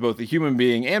him as both a human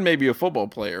being and maybe a football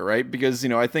player, right? Because,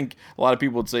 I think a lot of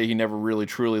people would say he never really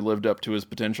truly lived up to his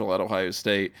potential at Ohio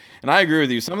State. And I agree with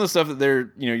you. Some of the stuff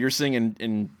that you're seeing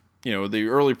in the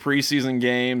early preseason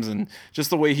games and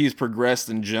just the way he's progressed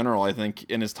in general, I think,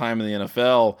 in his time in the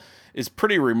NFL is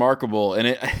pretty remarkable.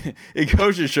 And it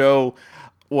goes to show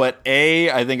what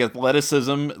I think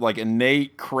athleticism, like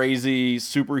innate, crazy,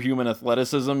 superhuman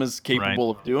athleticism is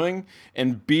capable of doing,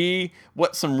 and B,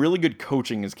 what some really good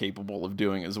coaching is capable of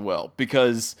doing as well.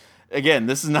 Because, again,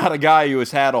 this is not a guy who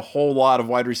has had a whole lot of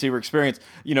wide receiver experience.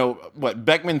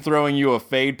 Beckman throwing you a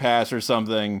fade pass or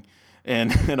something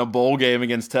in a bowl game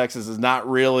against Texas is not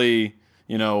really,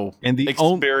 and the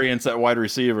experience at wide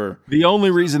receiver. The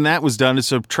only reason that was done is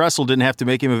so Tressel didn't have to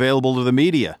make him available to the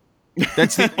media.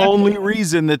 That's the only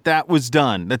reason that was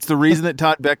done. That's the reason that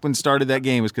Todd Beckman started that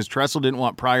game, was because Tressel didn't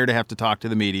want Pryor to have to talk to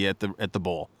the media at the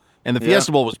bowl. And the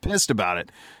Fiesta Bowl was pissed about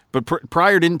it. But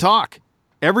Pryor didn't talk.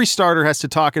 Every starter has to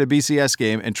talk at a BCS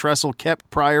game, and Tressel kept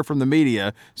Pryor from the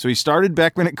media. So he started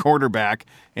Beckman at quarterback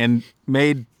and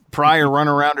made Pryor run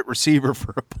around at receiver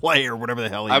for a play or whatever the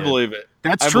hell he did. I believe it.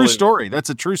 That's a true story. That's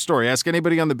a true story. Ask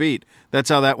anybody on the beat. That's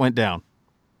how that went down.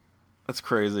 That's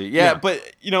crazy. Yeah, but,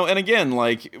 and again,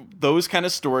 like, those kind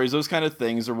of stories, those kind of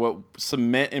things are what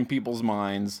cement in people's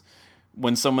minds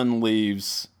when someone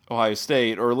leaves Ohio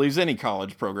State or leaves any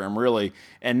college program, really.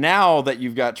 And now that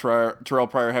you've got Terrell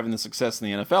Pryor having the success in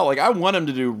the NFL, like, I want him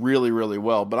to do really, really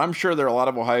well. But I'm sure there are a lot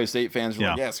of Ohio State fans who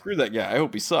are like, yeah, screw that guy. I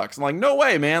hope he sucks. I'm like, no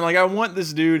way, man. Like, I want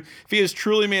this dude, if he has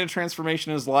truly made a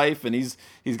transformation in his life and he's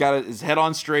got his head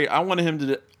on straight, I want him to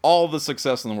do all the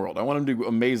success in the world. I want him to do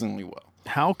amazingly well.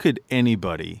 How could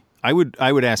anybody, I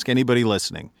would ask anybody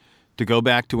listening to go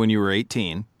back to when you were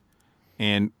 18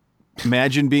 and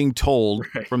imagine being told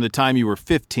from the time you were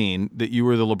 15 that you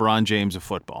were the LeBron James of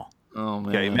football. Oh,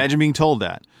 man. Okay, imagine being told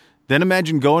that. Then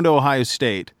imagine going to Ohio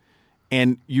State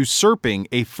and usurping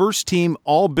a first-team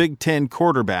All-Big Ten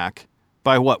quarterback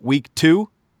by what, week 2?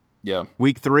 Yeah.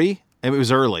 Week 3? It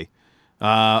was early.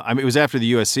 It was after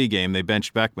the USC game. They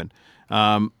benched Beckman.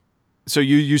 So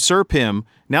you usurp him.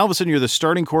 Now all of a sudden you're the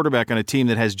starting quarterback on a team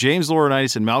that has James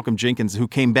Laurinaitis and Malcolm Jenkins, who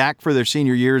came back for their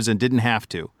senior years and didn't have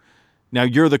to. Now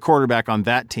you're the quarterback on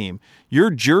that team.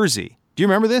 Your jersey, do you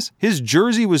remember this? His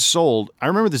jersey was sold, I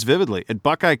remember this vividly, at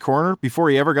Buckeye Corner before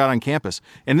he ever got on campus.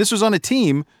 And this was on a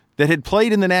team that had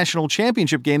played in the national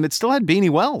championship game that still had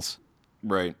Beanie Wells.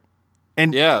 Right.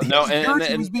 And his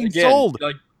jersey was being sold.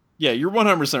 Like, yeah, you're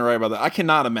 100% right about that. I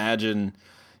cannot imagine,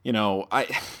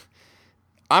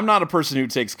 I'm not a person who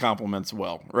takes compliments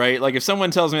well, right? Like, if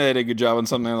someone tells me they did a good job on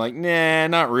something, I'm like, nah,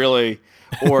 not really.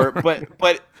 Or,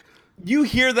 but you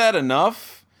hear that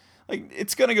enough, like,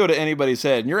 it's going to go to anybody's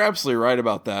head. And you're absolutely right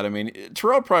about that. I mean,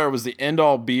 Terrell Pryor was the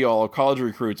end-all, be-all of college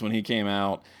recruits when he came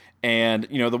out. And,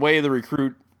 the way the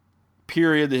recruit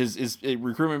period, his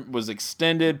recruitment was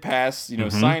extended past,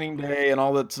 signing day and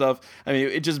all that stuff. I mean,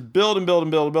 it just built and built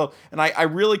and built and built. And I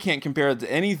really can't compare it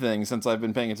to anything since I've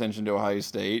been paying attention to Ohio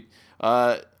State.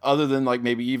 Other than like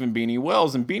maybe even Beanie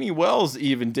Wells. And Beanie Wells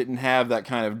even didn't have that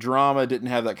kind of drama, didn't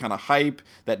have that kind of hype,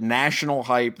 that national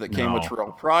hype that came with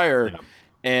Terrell Pryor. Yeah.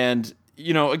 And,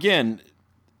 again,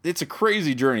 it's a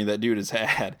crazy journey that dude has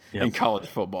had in college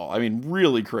football. I mean,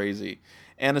 really crazy.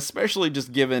 And especially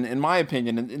just given, in my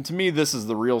opinion, and to me this is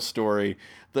the real story,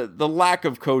 the lack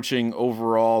of coaching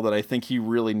overall that I think he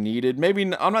really needed. Maybe,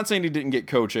 I'm not saying he didn't get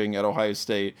coaching at Ohio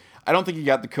State. I don't think he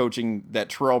got the coaching that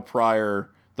Terrell Pryor,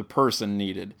 the person,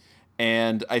 needed.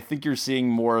 And I think you're seeing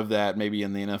more of that maybe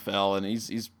in the NFL, and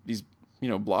he's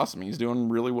blossoming. He's doing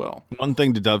really well. One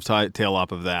thing to dovetail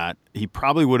off of that, he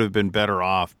probably would have been better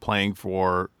off playing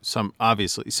for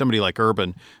somebody like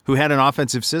Urban, who had an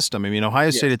offensive system. I mean, Ohio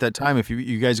State at that time, if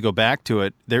you guys go back to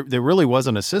it, there really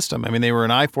wasn't a system. I mean, they were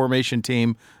an I formation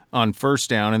team on first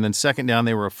down, and then second down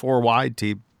they were a 4-wide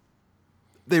team.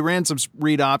 They ran some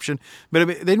read option,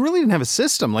 but they really didn't have a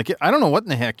system. Like, I don't know what in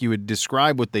the heck you would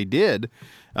describe what they did.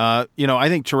 I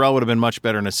think Terrell would have been much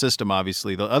better in a system,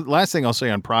 obviously. The last thing I'll say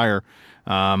on Pryor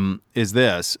is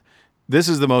this. This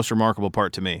is the most remarkable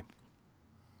part to me.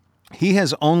 He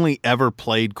has only ever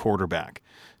played quarterback.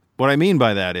 What I mean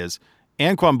by that is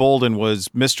Anquan Boldin was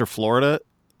Mr. Florida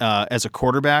as a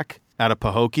quarterback out of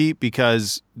Pahokee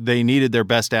because they needed their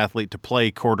best athlete to play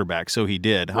quarterback, so he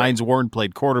did. Right. Hines Ward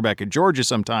played quarterback at Georgia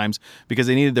sometimes because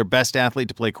they needed their best athlete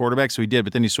to play quarterback, so he did,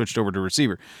 but then he switched over to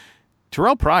receiver.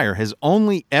 Terrell Pryor has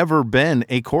only ever been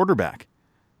a quarterback.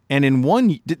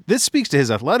 And this speaks to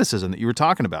his athleticism that you were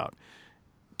talking about.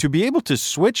 To be able to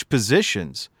switch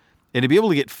positions and to be able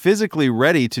to get physically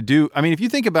ready to do, I mean, if you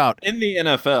think about in the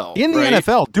NFL,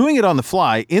 NFL, doing it on the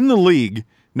fly in the league,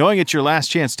 knowing it's your last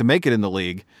chance to make it in the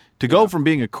league, to go from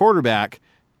being a quarterback,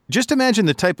 just imagine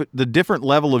the different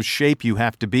level of shape you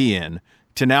have to be in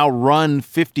to now run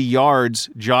 50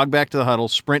 yards, jog back to the huddle,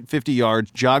 sprint 50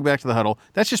 yards, jog back to the huddle.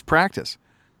 That's just practice.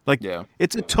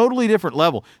 It's a totally different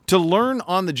level. To learn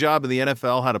on the job in the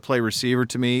NFL how to play receiver,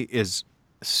 to me, is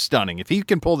stunning. If he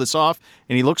can pull this off,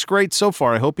 and he looks great so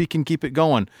far, I hope he can keep it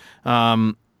going.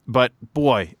 But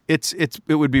boy,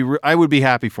 I would be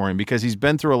happy for him because he's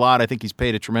been through a lot. I think he's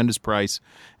paid a tremendous price.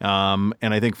 And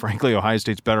I think, frankly, Ohio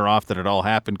State's better off that it all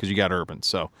happened because you got Urban.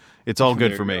 So it's all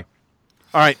good for me.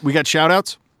 All right, we got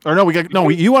shout-outs? Or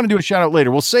you want to do a shout-out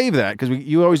later. We'll save that because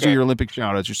you always do your Olympic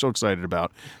shout-outs you're so excited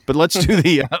about. But let's do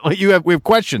we have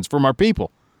questions from our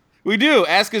people. We do.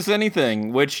 Ask us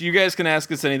anything, which you guys can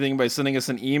ask us anything by sending us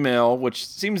an email, which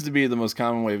seems to be the most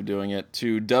common way of doing it,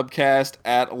 to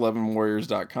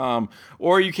dubcast@elevenwarriors.com.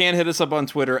 Or you can hit us up on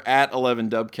Twitter @Eleven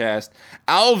Dubcast.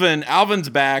 Alvin's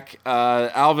back.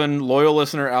 Alvin, loyal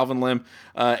listener, Alvin Lim,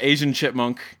 Asian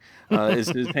Chipmunk. Is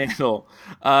his handle.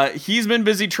 He's been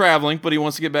busy traveling, but he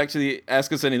wants to get back to the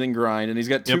Ask Us Anything grind, and he's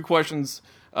got two questions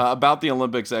about the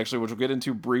Olympics, actually, which we'll get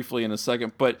into briefly in a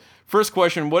second. But first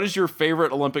question, what is your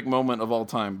favorite Olympic moment of all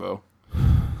time, Bo?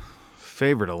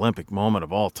 Favorite Olympic moment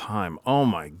of all time. Oh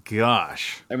my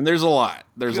gosh. I mean, there's a lot.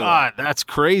 There's a lot. That's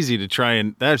crazy to try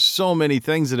and there's so many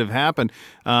things that have happened.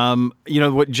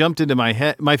 What jumped into my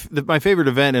head, my favorite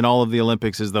event in all of the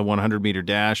Olympics is the 100-meter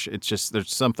dash. It's just,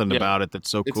 there's something about it that's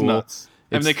so cool. Nuts.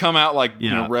 And they come out like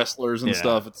wrestlers and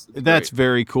stuff. It's that's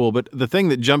very cool. But the thing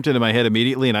that jumped into my head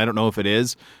immediately, and I don't know if it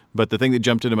is, but the thing that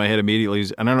jumped into my head immediately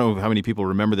is, and I don't know how many people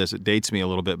remember this, it dates me a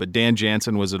little bit, but Dan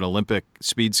Jansen was an Olympic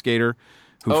speed skater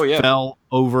who fell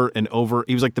over and over.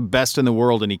 He was like the best in the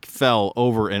world, and he fell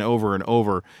over and over and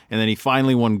over, and then he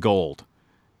finally won gold.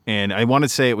 And I want to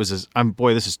say it was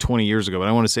this is 20 years ago, but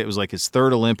I want to say it was like his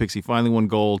third Olympics. He finally won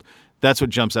gold. That's what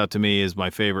jumps out to me as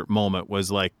my favorite moment. Was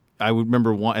like, I would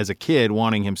remember as a kid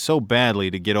wanting him so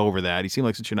badly to get over that. He seemed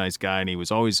like such a nice guy, and he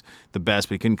was always the best,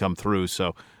 but he couldn't come through.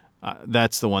 So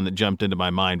that's the one that jumped into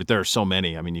my mind. But there are so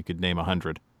many. I mean, you could name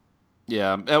 100.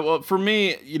 Yeah. Well, for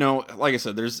me, like I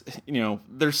said, there's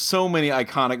so many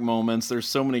iconic moments. There's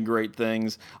so many great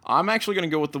things. I'm actually going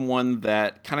to go with the one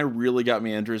that kind of really got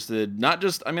me interested. Not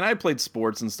just, I mean, I played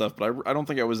sports and stuff, but I don't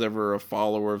think I was ever a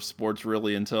follower of sports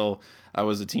really until I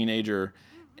was a teenager.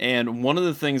 And one of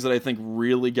the things that I think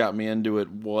really got me into it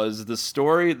was the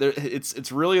story.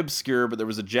 It's really obscure, but there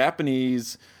was a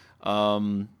Japanese,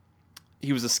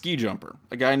 he was a ski jumper,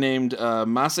 a guy named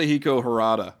Masahiko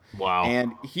Harada. Wow.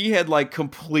 And he had like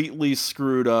completely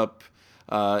screwed up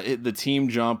the team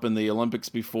jump in the Olympics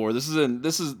before. This is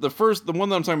the one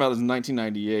that I'm talking about is in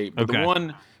 1998. But the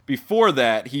one before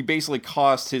that, he basically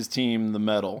cost his team the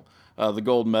medal. The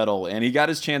gold medal, and he got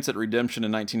his chance at redemption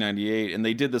in 1998, and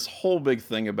they did this whole big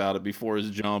thing about it before his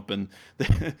jump, and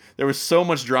there was so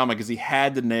much drama because he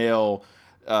had to nail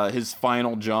his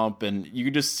final jump, and you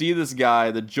could just see this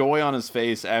guy, the joy on his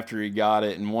face after he got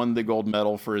it and won the gold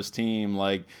medal for his team.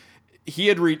 Like, he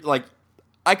had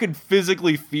I could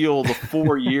physically feel the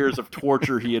 4 years of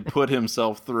torture he had put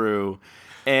himself through.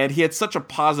 And he had such a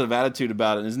positive attitude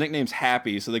about it. And his nickname's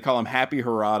Happy, so they call him Happy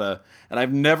Harada. And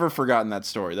I've never forgotten that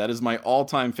story. That is my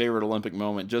all-time favorite Olympic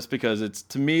moment, just because it's,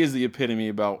 to me, is the epitome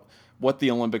about what the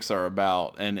Olympics are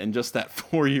about. And just that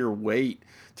 4-year wait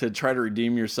to try to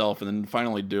redeem yourself and then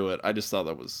finally do it. I just thought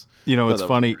that was... it's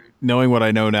funny, knowing what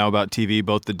I know now about TV,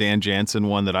 both the Dan Jansen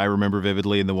one that I remember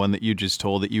vividly and the one that you just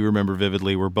told that you remember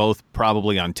vividly were both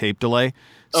probably on tape delay.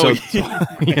 So,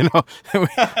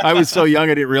 I was so young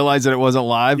I didn't realize that it wasn't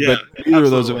live, but either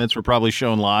of those events were probably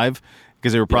shown live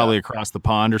because they were probably across the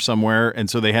pond or somewhere, and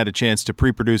so they had a chance to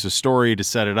pre-produce a story to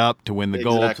set it up to win the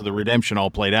gold, so the redemption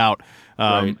all played out.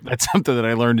 That's something that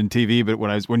I learned in TV, but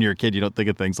when you're a kid, you don't think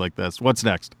of things like this. What's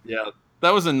next? Yeah,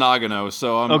 that was in Nagano,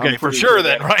 so I'm for sure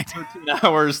then, right? 13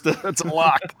 hours to That's a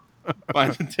lock.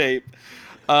 Find the tape.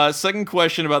 Second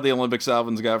question about the Olympics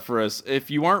Alvin's got for us.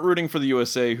 If you aren't rooting for the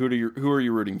USA, who are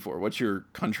you rooting for? What's your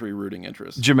country rooting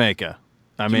interest? Jamaica.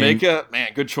 Jamaica, man,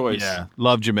 good choice. Yeah,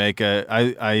 love Jamaica.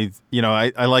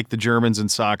 I like the Germans in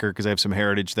soccer because I have some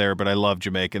heritage there, but I love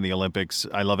Jamaica in the Olympics.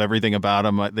 I love everything about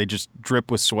them. They just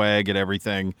drip with swag and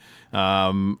everything.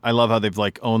 I love how they've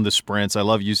owned the sprints. I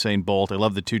love Usain Bolt. I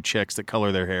love the two chicks that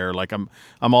color their hair.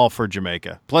 I'm all for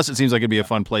Jamaica. Plus, it seems like it'd be a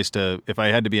fun place to. If I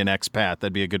had to be an expat,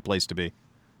 that'd be a good place to be.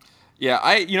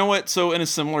 Yeah, you know what? So in a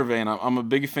similar vein, I'm a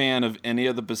big fan of any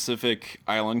of the Pacific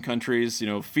Island countries.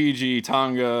 Fiji,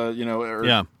 Tonga,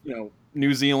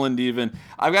 New Zealand even.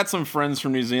 I've got some friends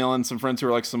from New Zealand, some friends who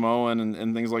are like Samoan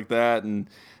and things like that, and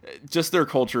just their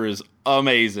culture is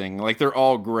amazing. Like, they're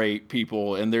all great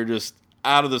people, and they're just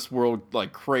out of this world,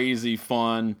 like, crazy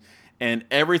fun. And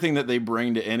everything that they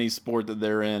bring to any sport that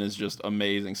they're in is just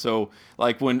amazing. So,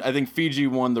 like, when I think Fiji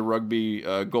won the rugby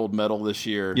gold medal this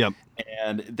year,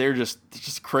 and they're just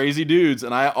crazy dudes.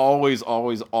 And I always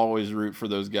root for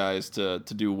those guys to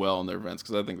do well in their events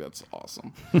because I think that's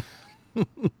awesome.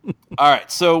 All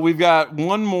right, so we've got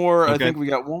one more. Okay. I think we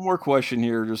got one more question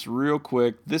here, just real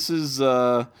quick. This is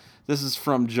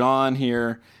from John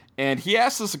here. And he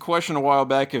asked us a question a while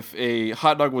back if a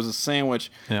hot dog was a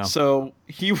sandwich. Yeah. So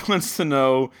he wants to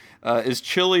know, is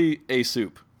chili a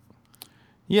soup?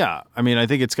 Yeah. I mean, I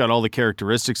think it's got all the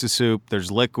characteristics of soup.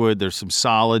 There's liquid. There's some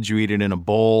solids. You eat it in a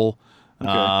bowl. Okay.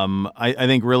 I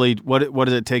think really, what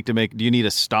does it take to make? Do you need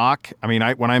a stock? I mean,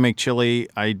 when I make chili,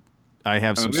 I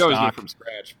have some stock. We always make from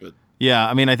scratch, but yeah.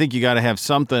 I mean, I think you got to have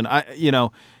something. I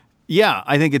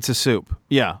think it's a soup.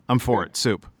 Yeah, I'm for it.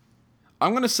 Soup.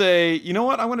 I'm gonna say, you know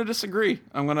what? I'm gonna disagree.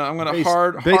 I'm gonna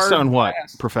based on what,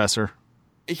 Professor?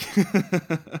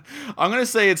 I'm gonna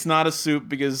say it's not a soup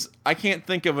because I can't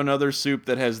think of another soup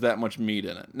that has that much meat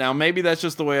in it. Now, maybe that's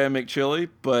just the way I make chili,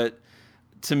 but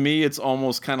to me, it's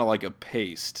almost kind of like a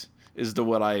paste. is to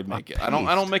what I make it. I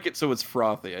don't make it so it's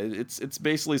frothy. It's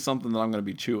basically something that I'm going to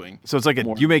be chewing. So it's like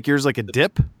you make yours like a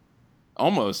dip?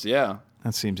 Almost, yeah.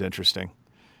 That seems interesting.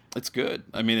 It's good.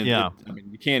 I mean,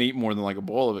 you can't eat more than like a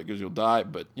bowl of it because you'll die.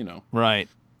 But right.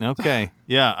 Okay.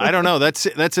 Yeah, I don't know. That's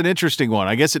an interesting one.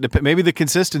 I guess it depends. Maybe the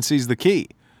consistency is the key.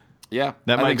 Yeah,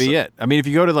 that might be it. I mean, if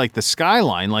you go to like the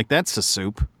Skyline, like that's a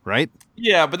soup, right?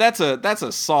 Yeah, but that's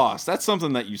a sauce. That's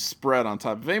something that you spread on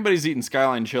top. If anybody's eating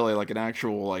Skyline chili like an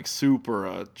actual like soup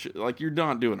or like, you're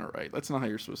not doing it right. That's not how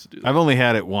you're supposed to do that. I've only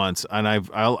had it once, and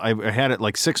I had it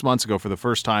like 6 months ago for the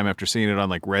first time after seeing it on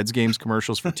like Reds games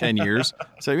commercials for 10 years.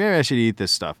 So maybe I should eat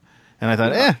this stuff. And I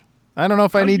thought, I don't know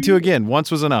if I need to again. Once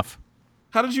was enough.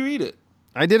 How did you eat it?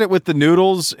 I did it with the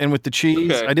noodles and with the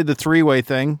cheese. Okay. I did the 3-way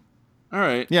thing. All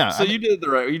right. Yeah. So you did it the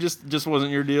right way. You just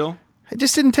wasn't your deal. It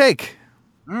just didn't take.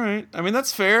 All right. I mean,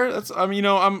 that's fair.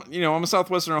 I'm a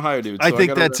Southwestern Ohio dude. So I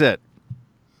think that's it.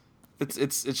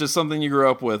 It's just something you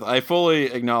grew up with. I fully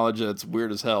acknowledge that it's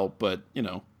weird as hell, but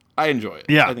I enjoy it.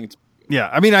 Yeah. I think it's good. Yeah.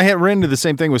 I mean, I had ran into the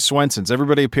same thing with Swenson's.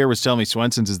 Everybody up here was telling me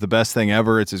Swenson's is the best thing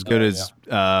ever. It's as good as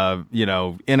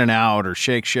In-N-Out or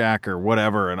Shake Shack or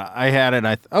whatever. And I had it.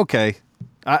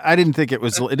 I didn't think it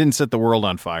didn't set the world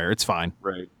on fire. It's fine.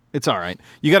 Right. It's all right.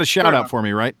 You got a shout out for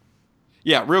me, right?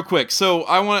 Yeah, real quick. So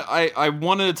I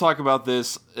wanted to talk about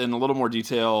this in a little more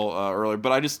detail earlier,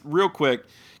 but I just real quick.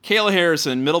 Kayla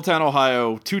Harrison, Middletown,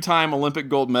 Ohio, 2-time Olympic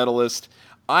gold medalist.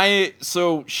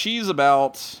 So she's I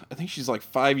think she's like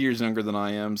 5 years younger than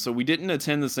I am. So we didn't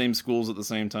attend the same schools at the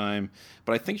same time,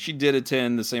 but I think she did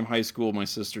attend the same high school my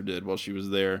sister did while she was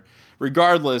there.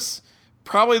 Regardless,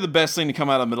 probably the best thing to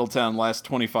come out of Middletown last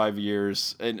 25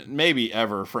 years, and maybe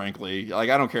ever, frankly.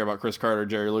 Like, I don't care about Chris Carter,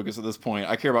 Jerry Lucas at this point.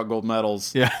 I care about gold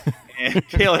medals. Yeah. And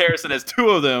Kayla Harrison has 2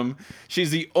 of them.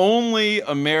 She's the only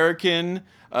American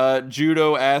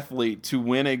judo athlete to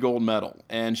win a gold medal,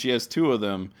 and she has 2 of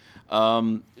them.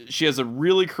 She has a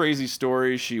really crazy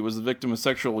story. She was the victim of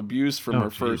sexual abuse from her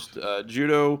first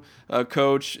judo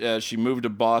coach. She moved to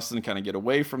Boston to kind of get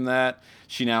away from that.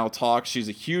 She now talks. She's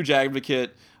a huge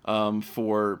advocate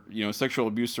for sexual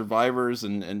abuse survivors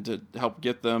and to help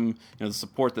get them the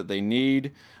support that they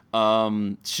need.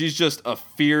 She's just a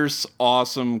fierce,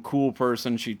 awesome, cool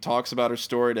person. She talks about her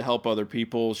story to help other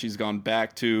people. She's gone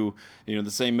back to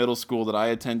the same middle school that I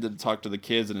attended to talk to the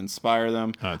kids and inspire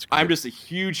them. I'm just a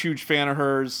huge fan of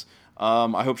hers.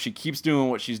 I hope she keeps doing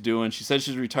what she's doing. She said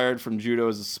she's retired from judo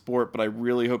as a sport, but I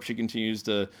really hope she continues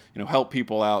to help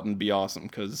people out and be awesome.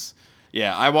 Because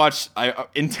I watched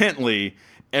intently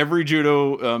every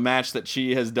judo match that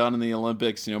she has done in the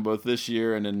Olympics, both this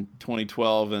year and in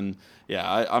 2012. And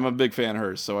I'm a big fan of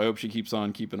hers. So I hope she keeps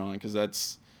on keeping on, because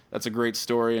that's a great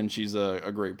story, and she's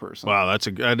a great person. Wow,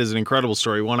 that is an incredible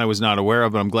story. One I was not aware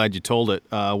of, but I'm glad you told it.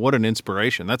 What an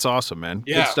inspiration. That's awesome, man.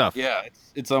 Yeah, good stuff. Yeah,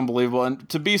 it's unbelievable. And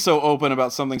to be so open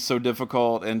about something so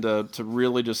difficult and to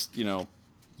really just,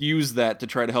 use that to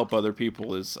try to help other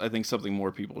people is, I think, something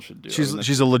more people should do.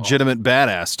 She's a legitimate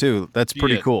badass too. That's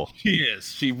pretty cool. She is.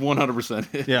 She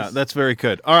 100% is. Yeah, that's very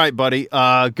good. All right, buddy.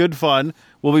 Good fun.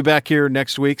 We'll be back here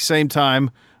next week, same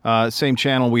time, same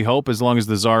channel, we hope, as long as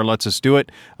the czar lets us do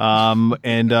it.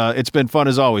 And it's been fun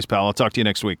as always, pal. I'll talk to you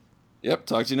next week. Yep,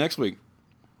 talk to you next week.